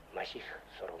маш их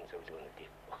сургам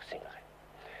зөвлөгөөнүүдийг өгсөн байгаа юм.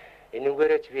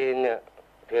 Энүүгээрээ би энэ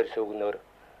Перс өвгнөөр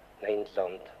 87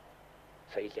 онд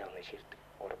соёлын амны ширдэг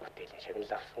уран бүтээлийн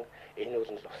шагнал авсан. Энэ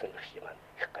бол Лувсан багшийн маань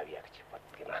их гавьяа гэж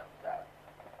боддог юм аа.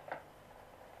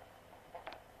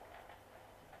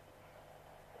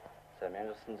 За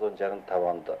 1965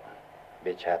 онд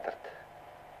би театрт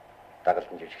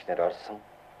дагалдан жүжигчнээр орсон.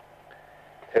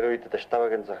 Тэр үед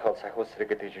Даштавагийн зохиол Сахиус сэрэг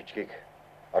гэдэг жүжигийг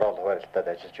орол хуваарлалтад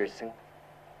ажиллаж байсан.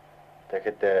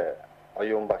 Тэгэхэд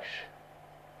оюун багш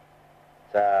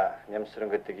за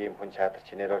Нямсрын гэдэг ийм хүн театр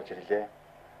чинээр орж ирлээ.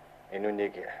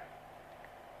 Энүүнийг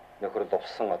нөхөр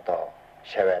Лувсан одоо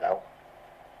шаваар ав.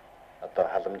 Одоо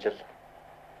халамжил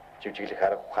жүжиглэх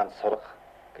арга ухаанд сурах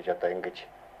гэж одоо ингэж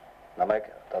намайг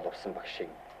одоо Лувсан багшийн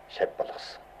шав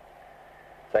болгосон.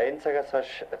 За энэ цагаас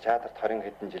хойш театрт 20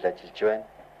 хэдэн жил ажиллаж байна.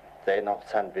 За энэ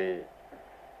хугацаанд би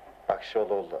багш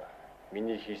бол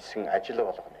миний хийсэн ажил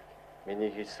болгоныг,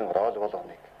 миний хийсэн рол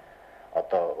болгоныг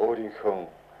одоо өөрийнхөө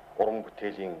уран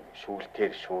бүтээлийн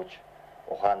шүүлтээр шүүж,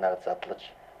 ухаанаар задлаж,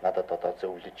 надад одоо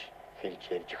зөвлөж,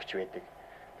 хэлж ярьж өгч байдаг.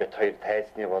 Бид хоёр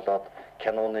тайзны болоод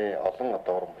киноны олон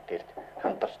одоо уран бүтээлд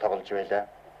хамтарч тоглож байлаа.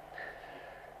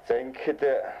 За ингэхэд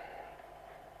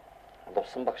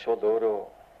Лувсан багш бол өөрөө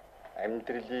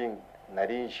амьдралын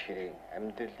нарийн ширээн,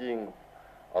 амьдралын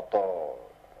одоо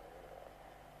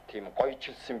тийм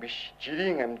гойчилсан биш,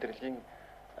 жирийн амьдралын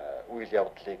үйл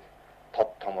явдлыг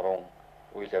тод томрон,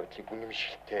 үйл явдлыг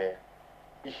үнэмшилтэй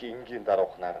их энгийн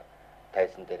даруухнаар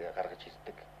тайзан дээр гаргаж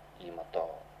ирдэг ийм одоо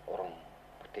уран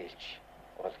бүтээлч,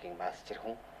 урлагийн мастер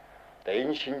хүн. Одоо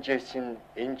энэ шинжээс нь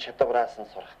энэ чадвараас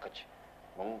нь сурах гэж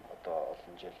мөн одоо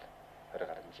олон жил 20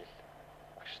 гаруй жил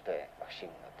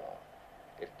багшийн одоо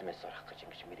эрдэмээс сурах гэж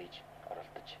ингэж мэрэж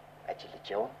оролдож ажиллаж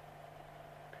явна.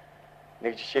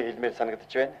 Нэг жишээ хэлмээр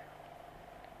санагдаж байна.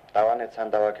 Давааны цаан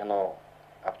даваа кино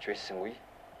авч байсан үе.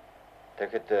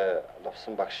 Тэгэхэд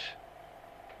Лувсан багш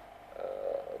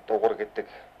дугур гэдэг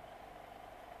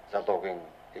залуугийн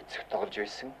эцэг тоглож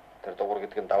байсан. Тэр дугур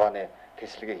гэдэг нь давааны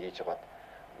тэслэгээ хийж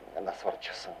байгаад нас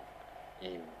барчихсан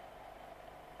ийм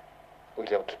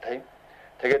үйл явдалтай юм.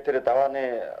 Тэгээд тэр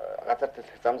давааны газар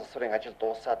тэслэх зам засварын ажил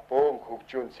дуусаад бөөн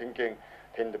хөгжөөн сэнгийн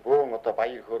тэнд бөөн одоо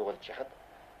баяр хөөр болж яхад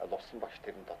Лувсан багш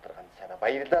тэрэн дотор ганцаараа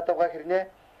баярлаад байгаа хэрнээ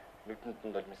нүдэнд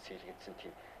нь олмис сэлгэдсэн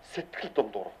тийм сэтгэл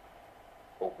дундуур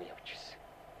өвгөө явж ирсэн.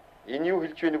 Энэ юу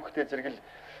хэлж вэ нөхөдөө зэрэгэл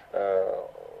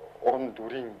уран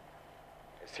дүрийн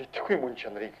сэтгэхүйн мөн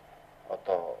чанарыг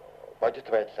одоо бодит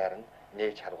байдлаар нь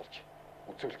нээж харуулж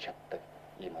үзүүлж чаддаг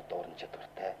ийм одоо уран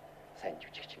чадвартай сайн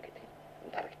жүжигчин гэдэг нь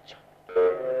дарагдж байгаа.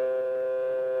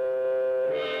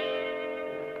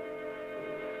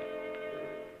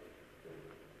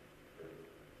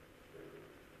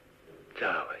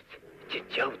 Заавал чи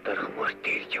явдарх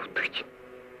мөртээр явдаг чинь.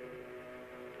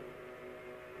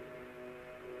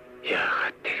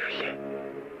 Яагаад тэрвлээ?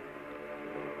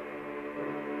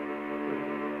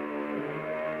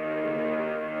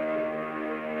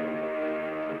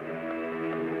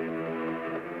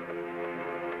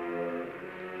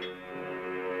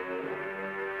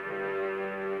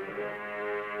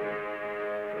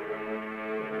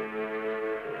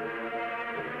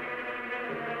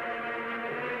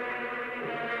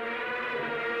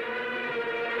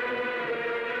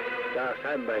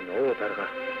 Сайн байна уу дарга?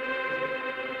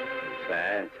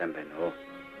 Сайн байна уу?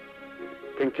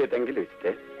 Тэнцээд англи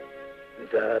үстэй.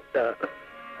 За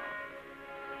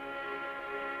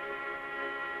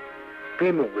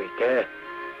гэмгүй те.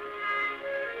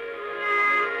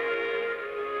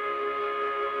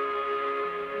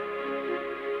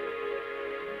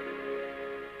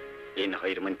 Энэ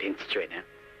хоёр мань тэнцэж байна.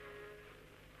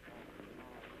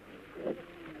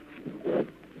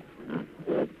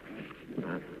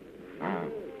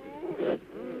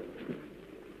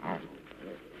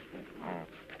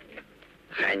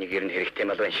 Хайныг ер нь хэрэгтэй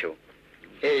мал байна шүү.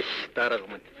 Дарга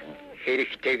минь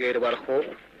хэрэгтэйгээр барах уу?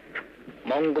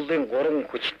 Монголын 3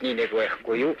 хүчтний нэг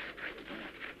байхгүй юу?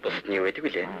 Бусны байдаг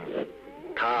үлээ.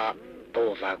 Та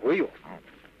дуулаагүй юу?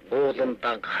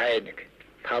 Ууландан хайныг,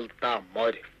 талдаа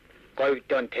морь,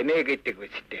 говьдон тэмээ гэдэг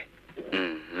үстэй.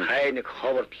 Хайныг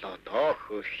ховордлоо доо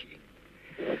хөрхий.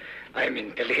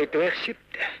 Аймын дэлгэд байх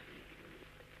шивтэй.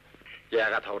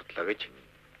 Яагаад ховордлоо гэж?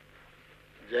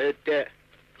 Зэдэ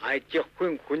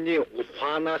ажихын хүний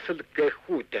ухаанаас л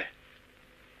гэхүүдэ.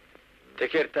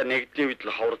 Тэгэхээр та нэгдлийн үед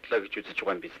л ховордлоо гэж үзэж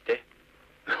байгаа юм биз дээ?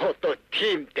 Одоо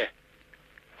тийм дээ.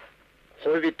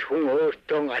 Хувид хүн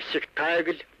өөртөө ашигтайг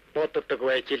л боддог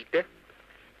байж л дээ.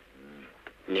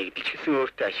 Нэгдэлч гэсэн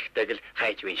өөртөө ашигтайг л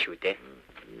хайж байна шүү дээ.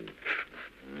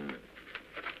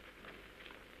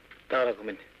 Дарга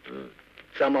минь.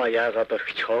 Замаа яагаад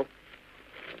орхичихов?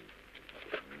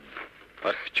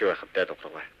 Орхич байхад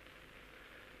дуурга.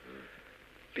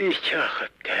 Би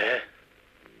чахтай.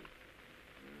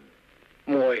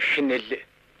 Муу шинэл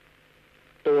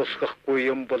дуусгахгүй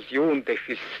юм бол юунд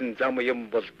эхэлсэн зам юм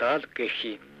бол даал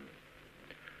гэхий.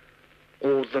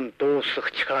 Уулан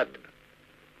дуусгачаад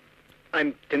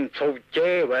амтэн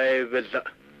цовжээ байвал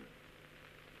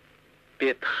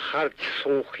бид харж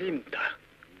суух юм да.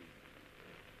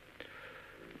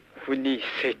 Хүний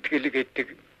сэтгэл гэдэг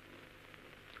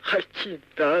хачи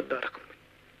дарга.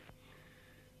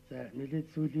 За нэлээд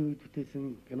сүүлийн үед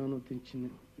бүтээсэн кинонуудын чинь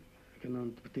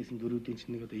кинонд бүтээсэн дөрүүдийн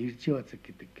чинь нэг одоо Ирж яваа цаг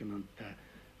гэдэг кинонд та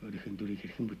өөрийнхөө дүрийг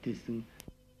хэрхэн бүтээсэн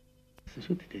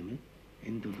шүү дээ тийм ээ.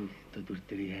 Энд бол одоо дүр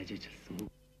дээр яаж ажилласан вэ?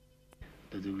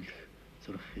 Одоо зөвлөх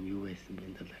зурах юм юу байсан бэ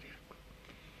энэ талаар ярихгүй.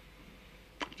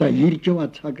 За Ирж яваа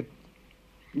цаг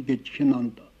гэж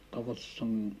кинонд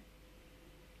тоглосон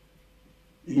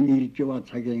энэ Ирж яваа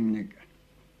цагийн нэг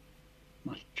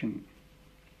малчин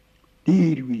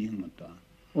дээр үеийн одоо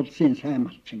улсын сайн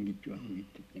малчин гэж байна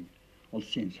гэдэг нэг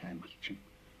улсын сайн малчин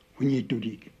хүний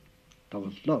дүрийг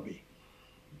тоглолоо би.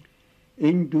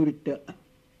 Энэ дүрд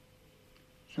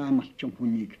сайн малчин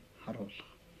хүнийг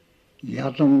харуулах.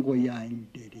 Ялангуяа энэ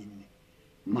дээр энэ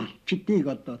малчдыг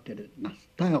одоо тэр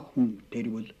настай хүн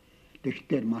тэрвэл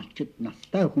тэгтэр малчд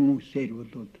настай хүмүүсээр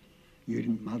бол ер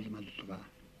нь малгалгаа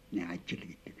нэг ажил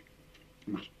гэдэг.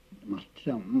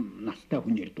 Малчин настай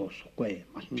хүнээр дуусахгүй.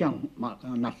 Малчин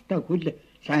настай хүл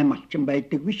сайн малчин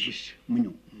байдаг биш мөн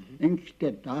үү?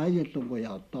 Ингэхдээ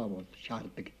даялангуяа одоо бол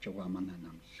шаарддаг гэж байгаа манай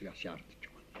намсгаа шаардж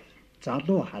байгаа.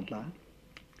 Залуу халаа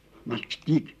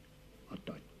малчдыг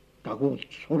одоо дагуулж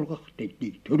сургах,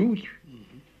 тэднийг төрүүлэх,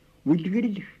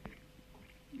 үлгэрлэх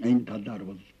энэ талаар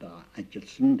бол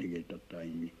ажилласан. Тэгээд одоо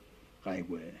энэ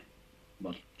гайгүй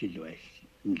болж ил байсан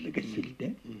л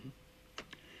гэсэлтэй.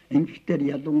 Ингэхдээ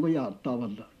ялангуяа одоо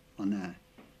бол манай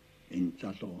энэ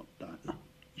залуу одоо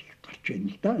их гарч байна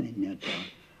л да. Энэ одоо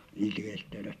илгээл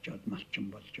дээр очиод малчин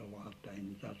болж яваа одоо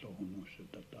энэ залуу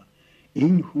хүмүүсүүд одоо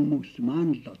энэ хүмүүс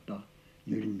маань л одоо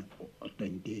ер нь одоо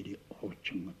энэ дээр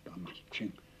хуучин одоо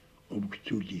малчин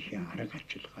өвгцүүлийнхээ арга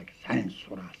ажиллагааг сайн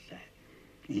сураасай.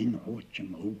 Энэ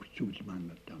хуучин өвгцүүл маань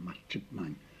одоо малчид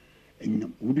маань энэ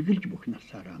үргэлж бүх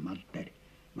насаараа мал дээр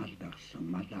мал дагсан,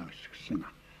 малаа өсгсөн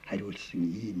хариулсан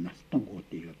ийм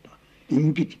настангуудыг одоо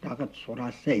ингэж дагаж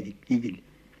сураасай гэдгийг л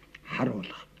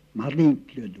харуулах. Малын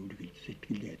төлөө үргэлж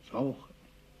сэтгэлээ зовох.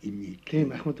 Энэ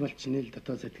тийм Ахмад Малчин л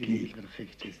дотоод сэтгэлийг гаргахыг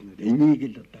хичээсэн үү? Энийг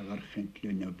л одоо гаргахын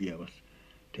төлөө би бас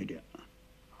тэр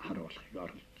харуулахыг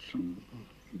оролдсон.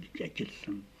 Ингэж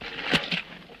ажилласан.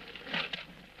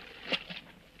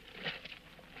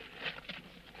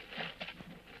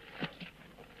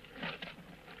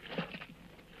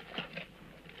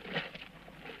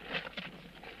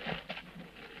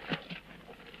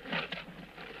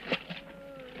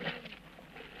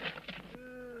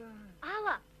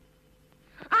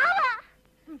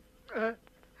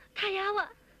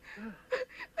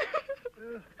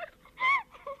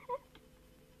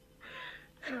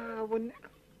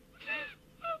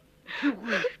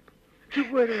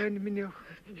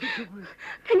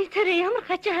 Таны царай ямар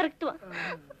хачаа харагдав?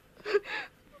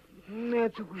 Нэ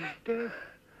зүгээртэй.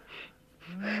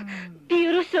 Би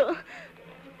ерөөсөө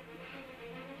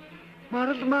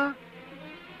Марлма.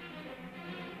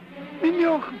 Миний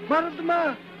ох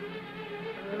марлма.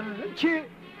 Чи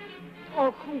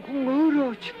охин хүн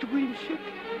өөрөө очдөг юм шиг.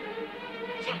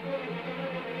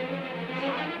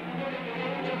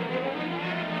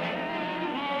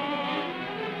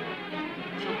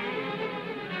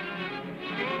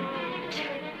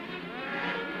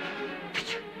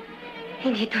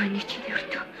 Энэ тооны чинь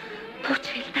өртөө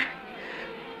туучих л да.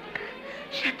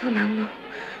 Шатуу намнуу,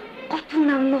 готуу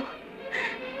намнуу.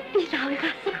 Би раавыг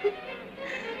асах.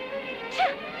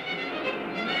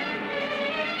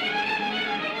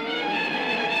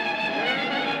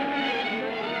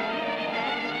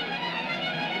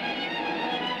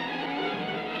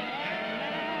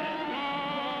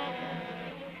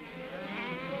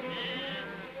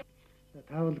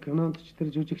 Таавал кинонд ч тэр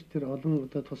жүжигч тэр олон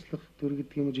одоо туслах дүр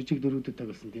гэдэг юм жижиг дүрүүдэд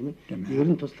тоглосон тийм ээ. Ер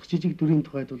нь туслах жижиг дүрийн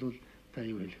тухайд бол та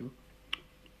юу хэлэх вэ?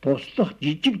 Туслах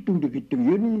жижиг дүр гэдэг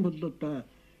ер нь бол одоо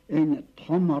энэ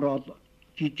том ороод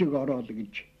жижиг ороод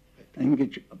гэж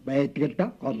ингэж байдаг л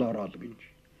да, гол ороод гэж.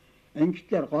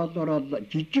 Ингэхээр гол ороод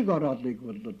жижиг ороодыг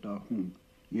бол одоо хүн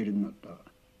ер нь одоо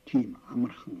тийм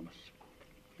амархан бас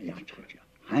яаж гэж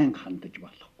хайн хандаж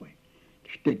болохгүй.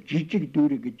 Гэхдээ жижиг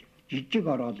дүр гэж жижиг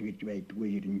ороод гэж байдгүй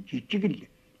ер нь жижиг л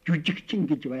жүжигчин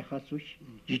гэж байхаас биш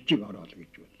жижиг орол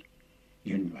гэж бол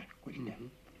ер нь байхгүй л дээ.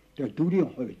 Тэгээ дүрийн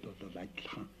хувьд бол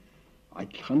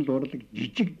адилхан л урлаг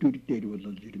жижиг дүр дээр бол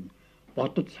ер нь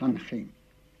бодож санахын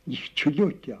их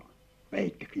чөлөөтэй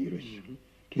байдаг ерөөс.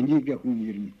 Тэнийг хүн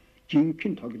ер нь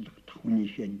жинхэнэ тоглохдох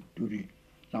хүнийхээ дүрийн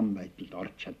зам байдалд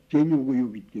орч чадж үгүй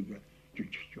юу гэдгийг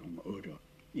жүжигч юм өөрөө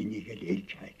энийг л ээлж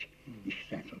хайж их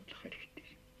сайн судлах хэрэгтэй.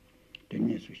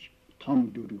 Тэрнээс биш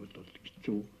том дүр бол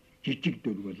хэцүү, жижиг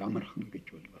дүр бол амархан гэж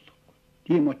бол болохгүй.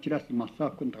 Тийм учраас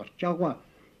масакунд гарч байгаа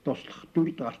туслах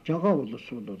дүрд гарч байгаа улс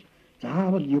бол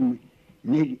заавал юм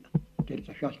нэг тэр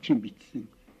зохиолчийн бичсэн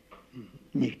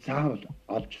нэг заавал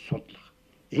олж судлах.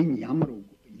 Энэ ямар үг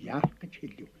яах гэж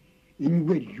хэлв?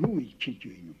 Энэгээр юу илчилж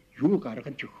байна вэ? Юу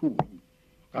гаргаж өгөх вэ?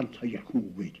 Ганц хоёр хүн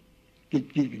үгээр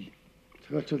гэдгийг л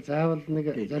зохиолч заавал нэг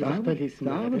зорилготой хийсэн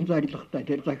байна. Заавал зорилготой.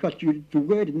 Тэр зохиолч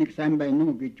зүгээр нэг сайн байна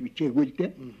уу гэж бичээгүй л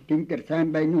дээ. Тэнгээр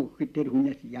сайн байна уу гэхэд тэр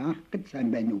хүнээс яах гэж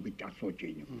сайн байна уу гэж асууж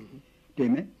байна.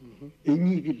 Тийм ээ?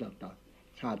 Энийг л одоо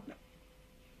цаад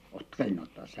утгыг нь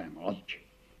одоо сайн олж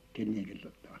тэрнийг л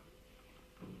одоо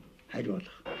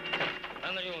хариулах.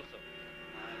 Танаа юу болсон?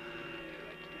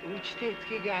 Үчтэй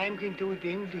эцгийг аймгийн төвд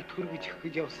эмнэлэг төр гэж өгөх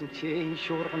гэж явсан чи энэ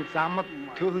шуурган замд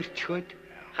төөрчхөд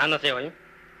Хаанаас яваа юм?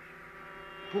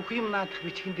 бүх юм наадах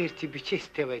бичгэн дээр чи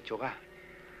бичээстэй байж байгаа.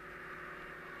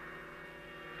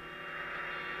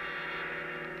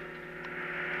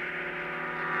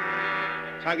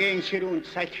 Цагийн ширүүн,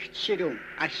 салхич ширүүн,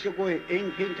 ашиггүй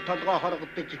энэ пинт толгой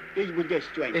хоргодож бий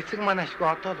бүлээсч байна. Эцэг маань ашгүй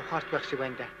одоо л ухаарч байх шиг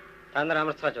байна да. Та нар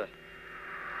амарцгааж бай.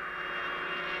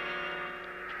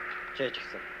 Чэж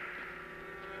гисэн.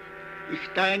 Их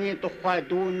таны тухай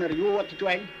дүүнэр юу бодож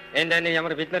байна? Энэ дайны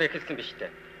ямар бид нар ихэлсэн биш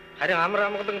дээ. Харин амар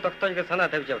амгалан тогтоожиг санаа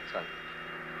тавьж явцгаана.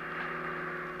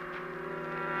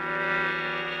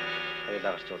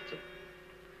 Айлаа гарч уулзъя.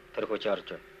 Тэр хүч орж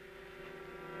байна.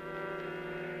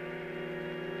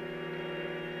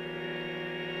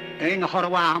 Энэ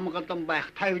хорвоо амгалан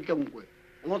байх тавилангүй.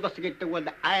 Улс гэдэг бол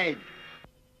айл.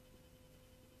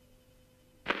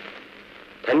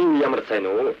 Таны ямар сайн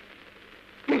уу?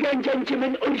 Нэгэн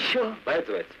жанчмын өршөө. Байз.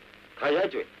 Та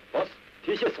яаж вэ? Бос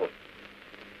тийшээ суу.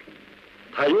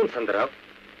 Та юун сандрав?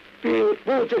 Би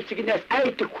бууцэгнээс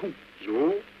айдаг хүн.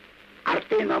 Юу?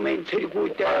 Ардын намын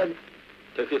цэргүүдээр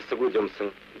тэхэлсгүй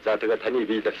юмсан. За тэгээ таны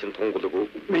бие лагшин тунгалгүй.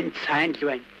 минь сайн л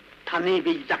байна. Таны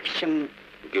бие лагшин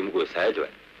Гэмгүй сайн л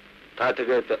байна. Та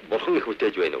тэгээд бурхан их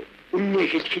үтээж байна уу? үнний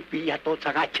хэлэхэд би ядуу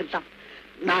цагаачлаа.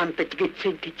 Наандаж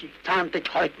гидсэн гэж цаандаж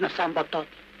хойдносаа бодоод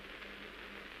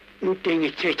нүдэн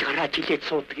эцэж гараад хилээд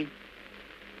суудаг.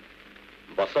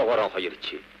 Босоогоороо хоёр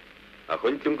чи.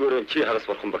 Хөндлөнгөөрөө чи хагас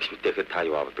бурхан багш мэтэхэд та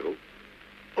юу авдаг вэ?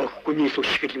 Өгөхгүйнээс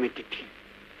өшгөл мэддэг.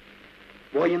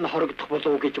 Воин хорогдох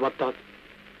болов гэж бодоод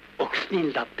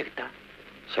өгснийн лавдаг да.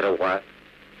 Шарвгаа.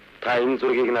 Та энэ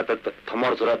зургийг надад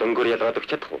томоор зураад өнгөөр ялгаад өгч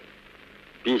чадах уу?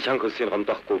 Би шанх хөсийг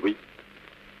гомдохгүй.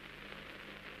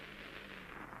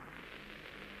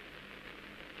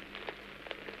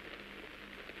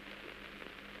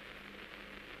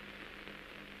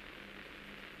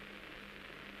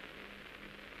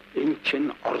 Энэ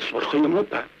чинь орос бурхан юм уу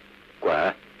та?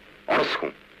 Үгүй. Орос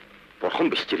хүн. Бурхан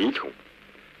биш чирийн хүн.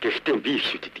 Гэхдээ би их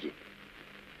шүтдэг юм.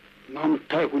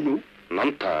 Намтай хүн үү?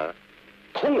 Намтай.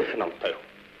 Тун их намтай.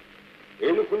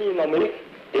 Энэ хүний намыг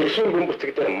дэлхийн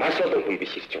бөмбөрцөг дээр маш олон хүн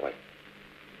биш ирж байгаа юм.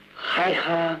 Хай.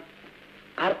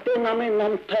 Ардын намын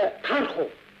намтай таарах уу?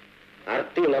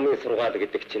 Ардын намын сургаал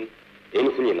гэдэг чинь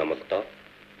энэ хүний нам л доо.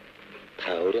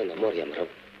 Та өөрөө намаар ямарав?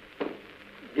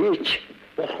 Бич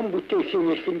бурхан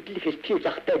бүтээхийн эрхэмлэл хэлтгий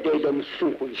захтай дээл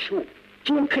өмссөн хүн шүү.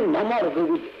 Жинхэнэ намаар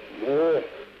гэвэл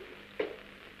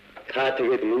та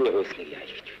тэгээд миний хөөсныг яаж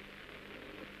гэж вэ?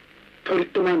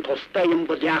 Төрдмөн тустай юм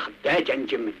бол яах байж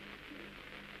анжим.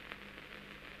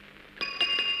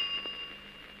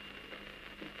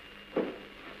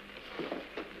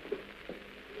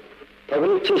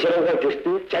 Тэгвэл чи шаргаа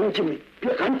гэртээ жанжим. Би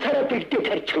ганцаараа бигдээ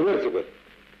тарьж хөвөр зүгээр.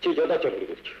 Чи жолооч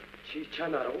өгөх. Чи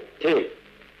чанаар уу? Тийм.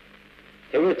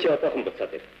 Тэгээд чи одоохон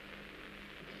буцаад ир.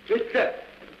 Зүтлээ.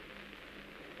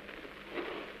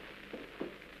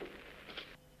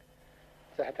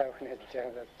 За та бүхэн хэлж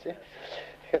байгаа чи.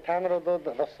 Тэгэхээр та нар бол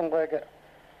Лувсангойг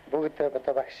бүгд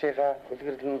одоо багшигаа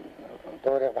үлгэрлэн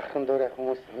дуурай бахан дуурай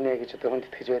хүмүүс нэ гэж одоо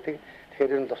хүндэтгэж байдаг.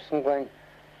 Тэгэхээр энэ Лувсангойн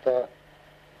одоо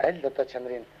аль одоо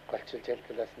чанарыг голчилж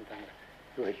ялдуулсан та нар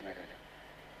юу хэлмээр байна?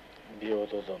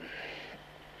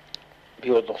 Би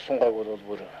бол Лувсангойг бол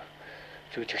бүр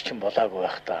жүжигчин болоогүй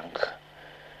байхдаа анх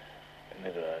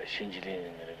нэг шинэ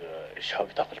жилийн нэг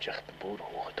шог тоглож байхад бүр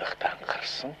хөөхд байхдаа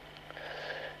анхаарсан.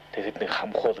 тэгэхэд нэг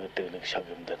хамхуул гэдэг нэг шог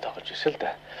юм дээр тоглож ирсэн л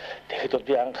да. Тэгэхэд бол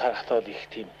би анхаарахтаа бол их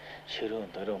тийм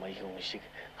ширүүн дөрөө маягийн хүн шиг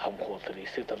хамхуул дээр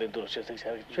эсрэг талын дөрөвчөөс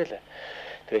харагдж байлаа.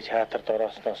 Тэгээд театрт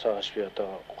ороосноос хойш би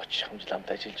одоо 30 хамжил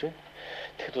амт ажиллаж байна.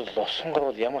 Тэгэхэд бол Лувсангай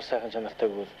бол ямар сайхан чанартай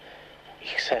гэвэл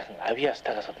их сайхан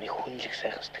авиастагаас нэг хүнлэг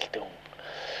сайхан сэтгэлтэй хүн.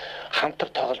 Хамтар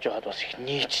тоглож байхад бас их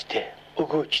нийцтэй,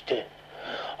 өгөөжтэй.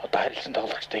 Одоо харилцан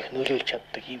тоглогчтой их нөлөөлж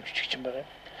чаддаг юм жүжигчин байгаа.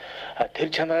 Тэр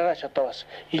чанараач одоо бас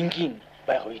энгийн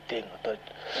байх үедээ одоо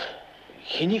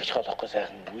хэнийг ч холохгүй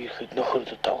сайхан үерхэд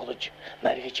нөхөрлөд тоглож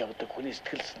наргиж явдаг хүний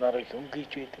сэтгэл санаарыг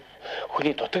өнгөж байдаг.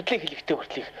 Хүний дутагдлыг хэлэхдээ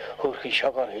хүртэл их хөөрхөн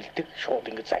шогоор хэлдэг, шууд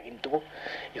ингэ загиндаг.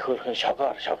 Их хөөрхөн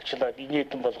шогоор шогчлоод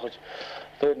инээдэн болгож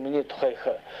тэр миний тухай их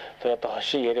тэр одоо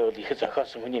хошин яриа бол их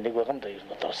зохиосон хүний нэг байгаа юм да ер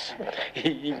нь бас.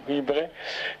 Ийм юм байна.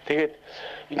 Тэгээд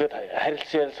ингээд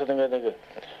харилцан ярилцсан ингээд нэг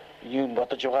юм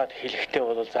бодож угаад хэлэхдээ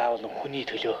бол заавал хүний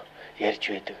төлөө ярьж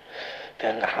байдаг.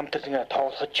 Тэр ингээ хамтар ингээ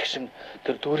тоглоход ч гэсэн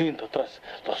тэр дүрийн дотроос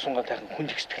Лувсангай сайхан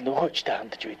хүнлэг сэтгэл нөгөөжтэй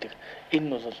хандж байдаг. Энэ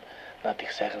нь бол надад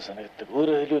их сайхан санагддаг.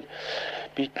 Өөрөөр хэлбэл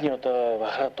бидний одоо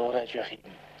бахараа дуурайж байх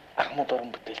юм ахмад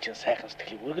орон бүтээлчин сайхан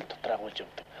сэтгэлийг үргэлж дотор агуулж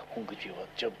явдаг хүн гэж би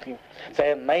бодож явдаг. За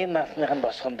 80 насныхан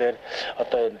босгон дээр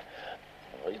одоо энэ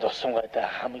Лувсангайтай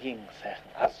хамгийн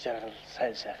сайхан аз жаргал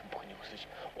сайн сайхан бүхнийг хүсэж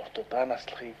урт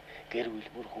удаanaслахыг гэр бүл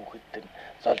бүр хүүхэдтэй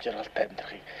зол жаргалтай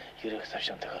амьдрахыг ерөөх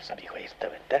савшаан тохиолсон би их баяртай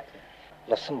байна да.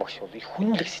 Лувсан багш бол их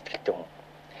хүнлэг сэтгэлтэй хүн.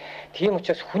 Тийм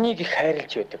учраас хүнийг их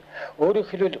хайрлаж байдаг. Өөрөөр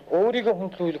хэлбэл өөрийгөө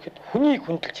хүндлүүлэхэд хүнийг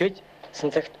хүндэлж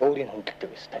цагт өөрийг хүндэлдэг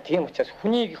байсан. Тийм учраас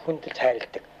хүнийг их хүндэлж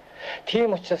хайрладаг.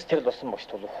 Тийм учраас тэр Лувсан багш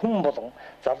бол хүн болон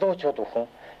залуучууд бүхэн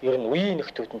ер нь үеийн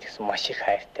нөхдүүд нь гэсэн маш их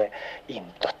хайртай ийм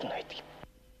дотн байдаг.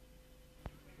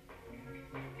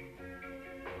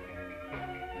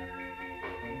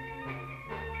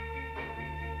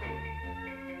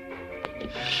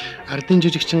 Ардын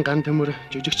жүжигчин ган төмөр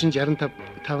жүжигчин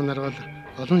 65 нар бол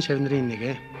олон шав нарын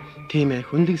нэг. Тийм ээ,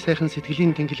 хүнлэг сайхан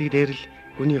сэтгэлийн тэнхлэг дээр л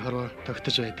үний хорвоо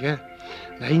тогтож байдаг.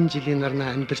 80 жилийн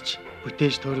нарнаа амьдарч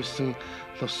бүтээж төрөвсөн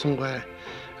Лувсангай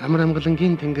амар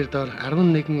амгалангийн тэнгэр дор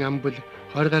 11 амбул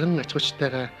 20 гаруй ач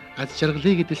хүчтэйгээ аз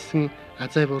жаргалыг эдэлсэн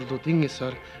азай бурлуудын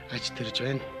эсээр аж төрж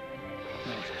байна.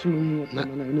 Орчин үеийн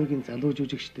манай өнөөгийн залуу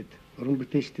жүжигчдэд, уран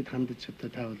бүтээлчдэд хандаж одоо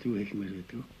та бол юу хэлмээр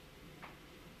байдаг вэ?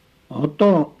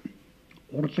 Одоо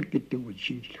урлаг гэдэг үл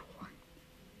шинжлэх ухаан.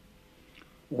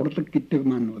 Урлаг гэдэг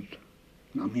маань бол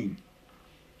намын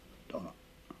одоо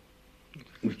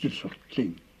үсэл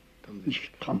суртлын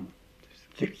их том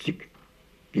зэвсэг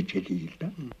гэж хэлье л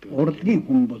да. Урлагийн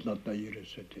хүн бол одоо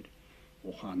ерөөсөө тэр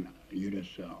ухаан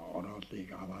ерөөсөө ороолыг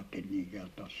аваад тэрнийг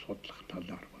одоо судлах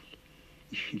талаар бол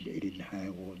их л эрэл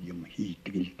хайгуул юм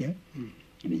хийдэг л дээ.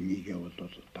 Энийг бол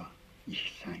одоо их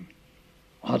сайн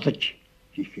олж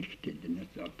хийх хэрэгтэй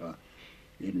дэнээс одоо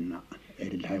энэ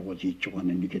эрэл хайгуул хийж байгаа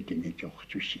нэг гэдэг явах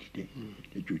ч биш л дээ.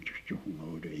 Тэг жүжигч хүн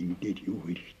өөрөө энэ дээр юу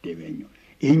хэрэгтэй байна юу?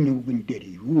 Энэ үгэн дээр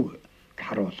юу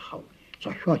харуулах вэ?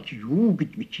 Зохиолч юу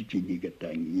гэж бичиж энийг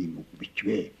одоо ийм үг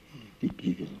бичвэ.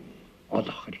 Гэдгийг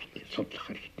олох хэрэгтэй, судлах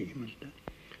хэрэгтэй юм л да.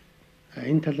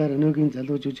 Энэ талаар өнөөгийн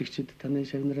залуу жүжигчид таны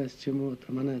шавнараас ч юм уу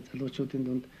манай залуучуудын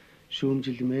дунд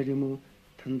шүүмжилмээр юм уу?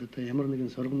 Танд одоо ямар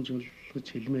нэгэн сургамжуулж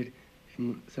хэлмээр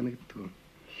юм санагддаг уу?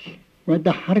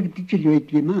 Одоо харагдаж л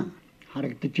байдаг юм аа.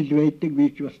 Харагдаж л байдаг би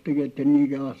ч бас тэгээд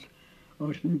тэрнийг бас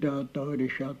өөрсөндөө одоо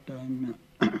өөрөшөө одоо энэ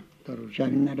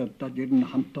шавнаар одоо ер нь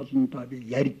хамт олондоо би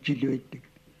ярьж л байдаг.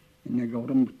 Нэг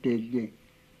уран бүтээлийн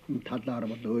талаар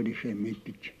бол өөрөшөө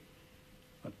мэдж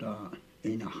одоо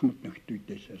энэ ахмад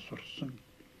нөхдүүдээс сурсан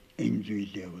энэ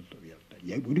зүйлээ бол одоо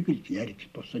яг үргэлж ярьж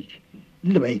тусалж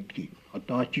л байдгийг.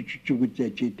 Одоо ч үзээ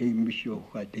чи тийм биш юу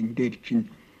хаа тэн дээр чинь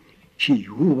чи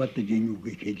юу бодож энэ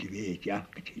үгийг хэлвэ яах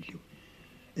гэж хэлв.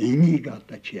 Энийг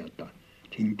одоо чи одоо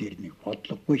тэн дээр нэг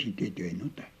бодлогогүй шидэд байна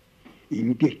уу да.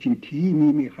 Энэ дээр чинь тийм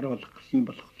юмыг харуулах гэсэн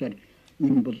болохоор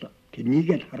энэ бол тэрнийг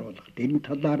л харуулах. Тэрний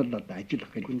талаар л одоо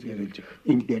ажиллах гэж зөвлөж байгаа.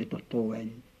 Энэ дээр дутуу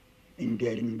байна. Энэ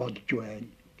дээр нь бодж байна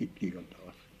гэдгийг одоо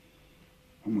бас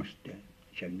хүмүүстэй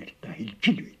шавнартаа хэлж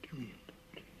л байдаг.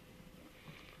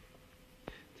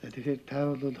 За тэгэхээр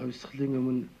та бол хувьсгалын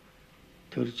өмнө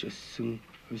төрж өссөн,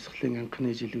 хувьсгалын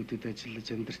анхны жилүүдэд ажиллаж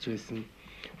амьдарч байсан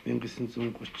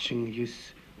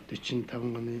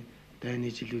 1939-45 оны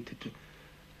дайны жилүүдэд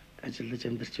ажиллаж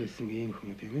амьдарч байсан ийм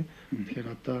хүн тийм ээ. Тэгэхээр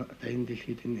одоо дайны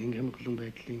дэлхийд энэ ингээм хямглан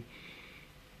байдлын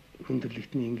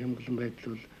хүндрэлтний ингээм хямглан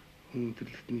байдал бол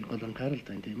хүндрэлтний гол анхаарал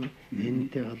тань тийм ээ.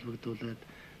 Энэтэй холбогдуулаад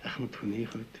ахмад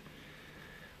хүний хувьд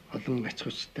олон ач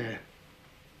хүчтэй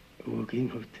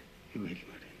өвөгийн хувьд юу хэлмээр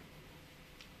байна?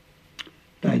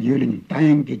 Та ер нь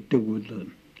дайн гэдэг бол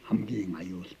хамгийн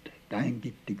аюултай. Дайн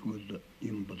гэдэг бол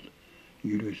юм бол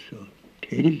ерөөсөө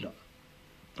тэрл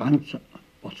ганц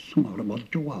болсон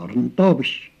болж байгаа орондоо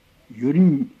биш. Ер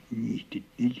нь нийтэд,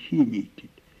 дэлхийн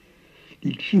нийтэд,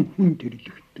 дэлхийн хүн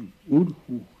төрлөختөн үр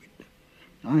хүүхэд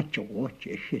наач ууч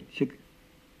эхэцэг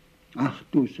ах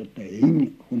дүүс одоо энэ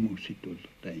хүмүүсэд бол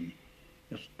одоо энэ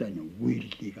ястай нэг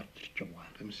үерлийг атарч байгаа.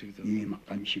 Ийм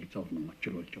гамшиг зовлон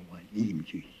очруулж байгаа ийм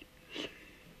зүйл.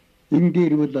 Энэ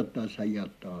дээр бол одоо сая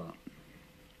одоо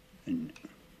энэ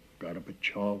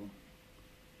Горбачов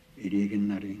Иригэн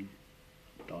нарын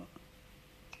одоо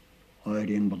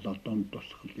хоёрын болоод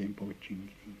тусгалын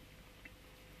Путингийн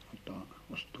одоо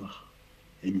устгах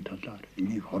энэ талаар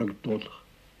энийг хоригдуулах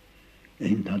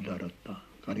энэ талаар одоо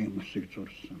гарын мөсөг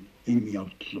зурсан энэ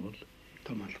явдал бол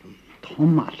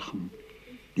том алхам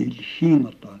дэлхийн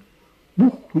одоо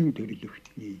бүх хүн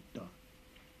төрлөختний одоо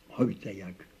хувь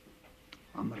заяаг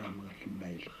амар амгалан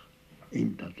байлгах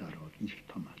энэ талаар бол их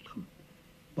том алхам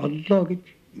боллоо гэж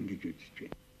ингэж үзэж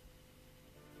байна.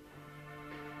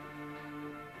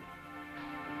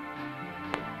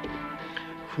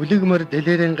 Хүлэгмөр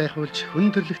дэлээрэн гайхуулж хүн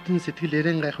төрлөختийн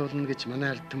сэтгэлээрэн гайхуулна гэж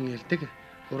манай ард түмэн ярьдаг.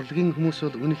 Урлагийн хүмүүс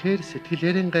бол үнэхээр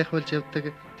сэтгэлээрэн гайхуулж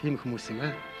явдаг тийм хүмүүс юм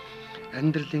аа.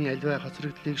 Амьдралын аливаа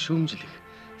хоцрогдлыг шүүмжлэх,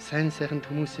 сайн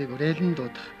сайханд хүмүүсийг урайлан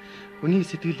дуудах, хүний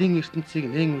сэтгэлийн ертөнцийг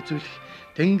нээн үзүүлэх,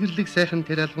 тэнгэрлэг сайхан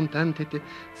тэр албан тань тэд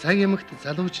цаг ямагт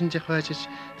залуучин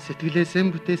жахаажиж сэтгэлээсээ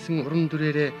бүтээсэн уран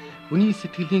дүрээрээ хүний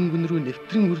сэтгэлийн гүн рүү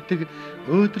нэвтрэн үрдэг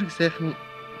өөдрөг сайхан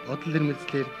бодол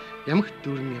эрмэлзлэр ямагт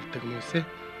дүүрэн явдаг хүмүүсээ.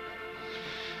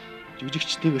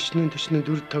 Жүжигчдийг өчнөн төчнөн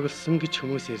дүр тоглосон гэж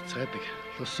хүмүүс ярьцгаадаг.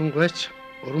 Лувсан гойч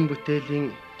уран бүтээлийн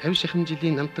 50 шахан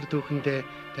жилийн намтар түүхэндээ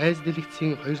дайз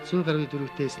дэлгэцийн 200 гаруй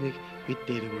дүрвтэйснийг бид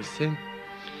дээрэгүүлсэн.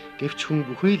 Гэвч хүн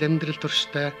бүхий л амьдрал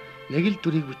туршдаа нэг л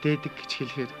дүрийг бүтээдэг гэж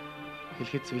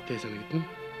хэлэхэд зүйтэй санагдана.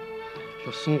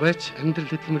 Лувсан гойч амьдрал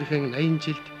хөдөлмөрийн 80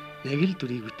 жилд нэг л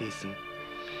дүрийг бүтээсэн.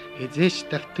 Хизээч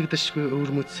давтагдашгүй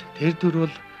өвөрмөц тэр дүр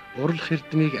бол урлах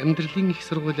эрдмийг амьдралын их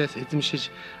сургуулиас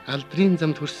эзэмшиж алдрын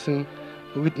замд хүрсэн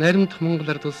бүгд найрамдах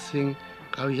Монгол ард улсын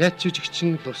Гавьяат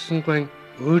жүжигчин Лувсан гойн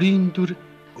өөрийн дүр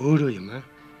өөрөө юм аа.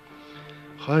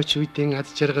 Хойч үеийн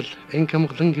аз жаргал анги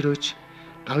амгалан гэрөөж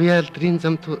Гавьяат алдрын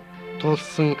замд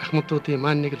туулсан ахмадуудын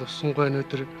маань нэг Лувсан гойн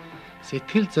өдөр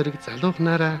сэтгэл зориг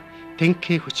залуухнаараа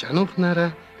тэнхээ хүч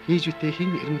ануухнаараа хийж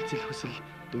үтээхийн эрмэлзэл хүсэл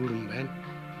дүүрэн байна.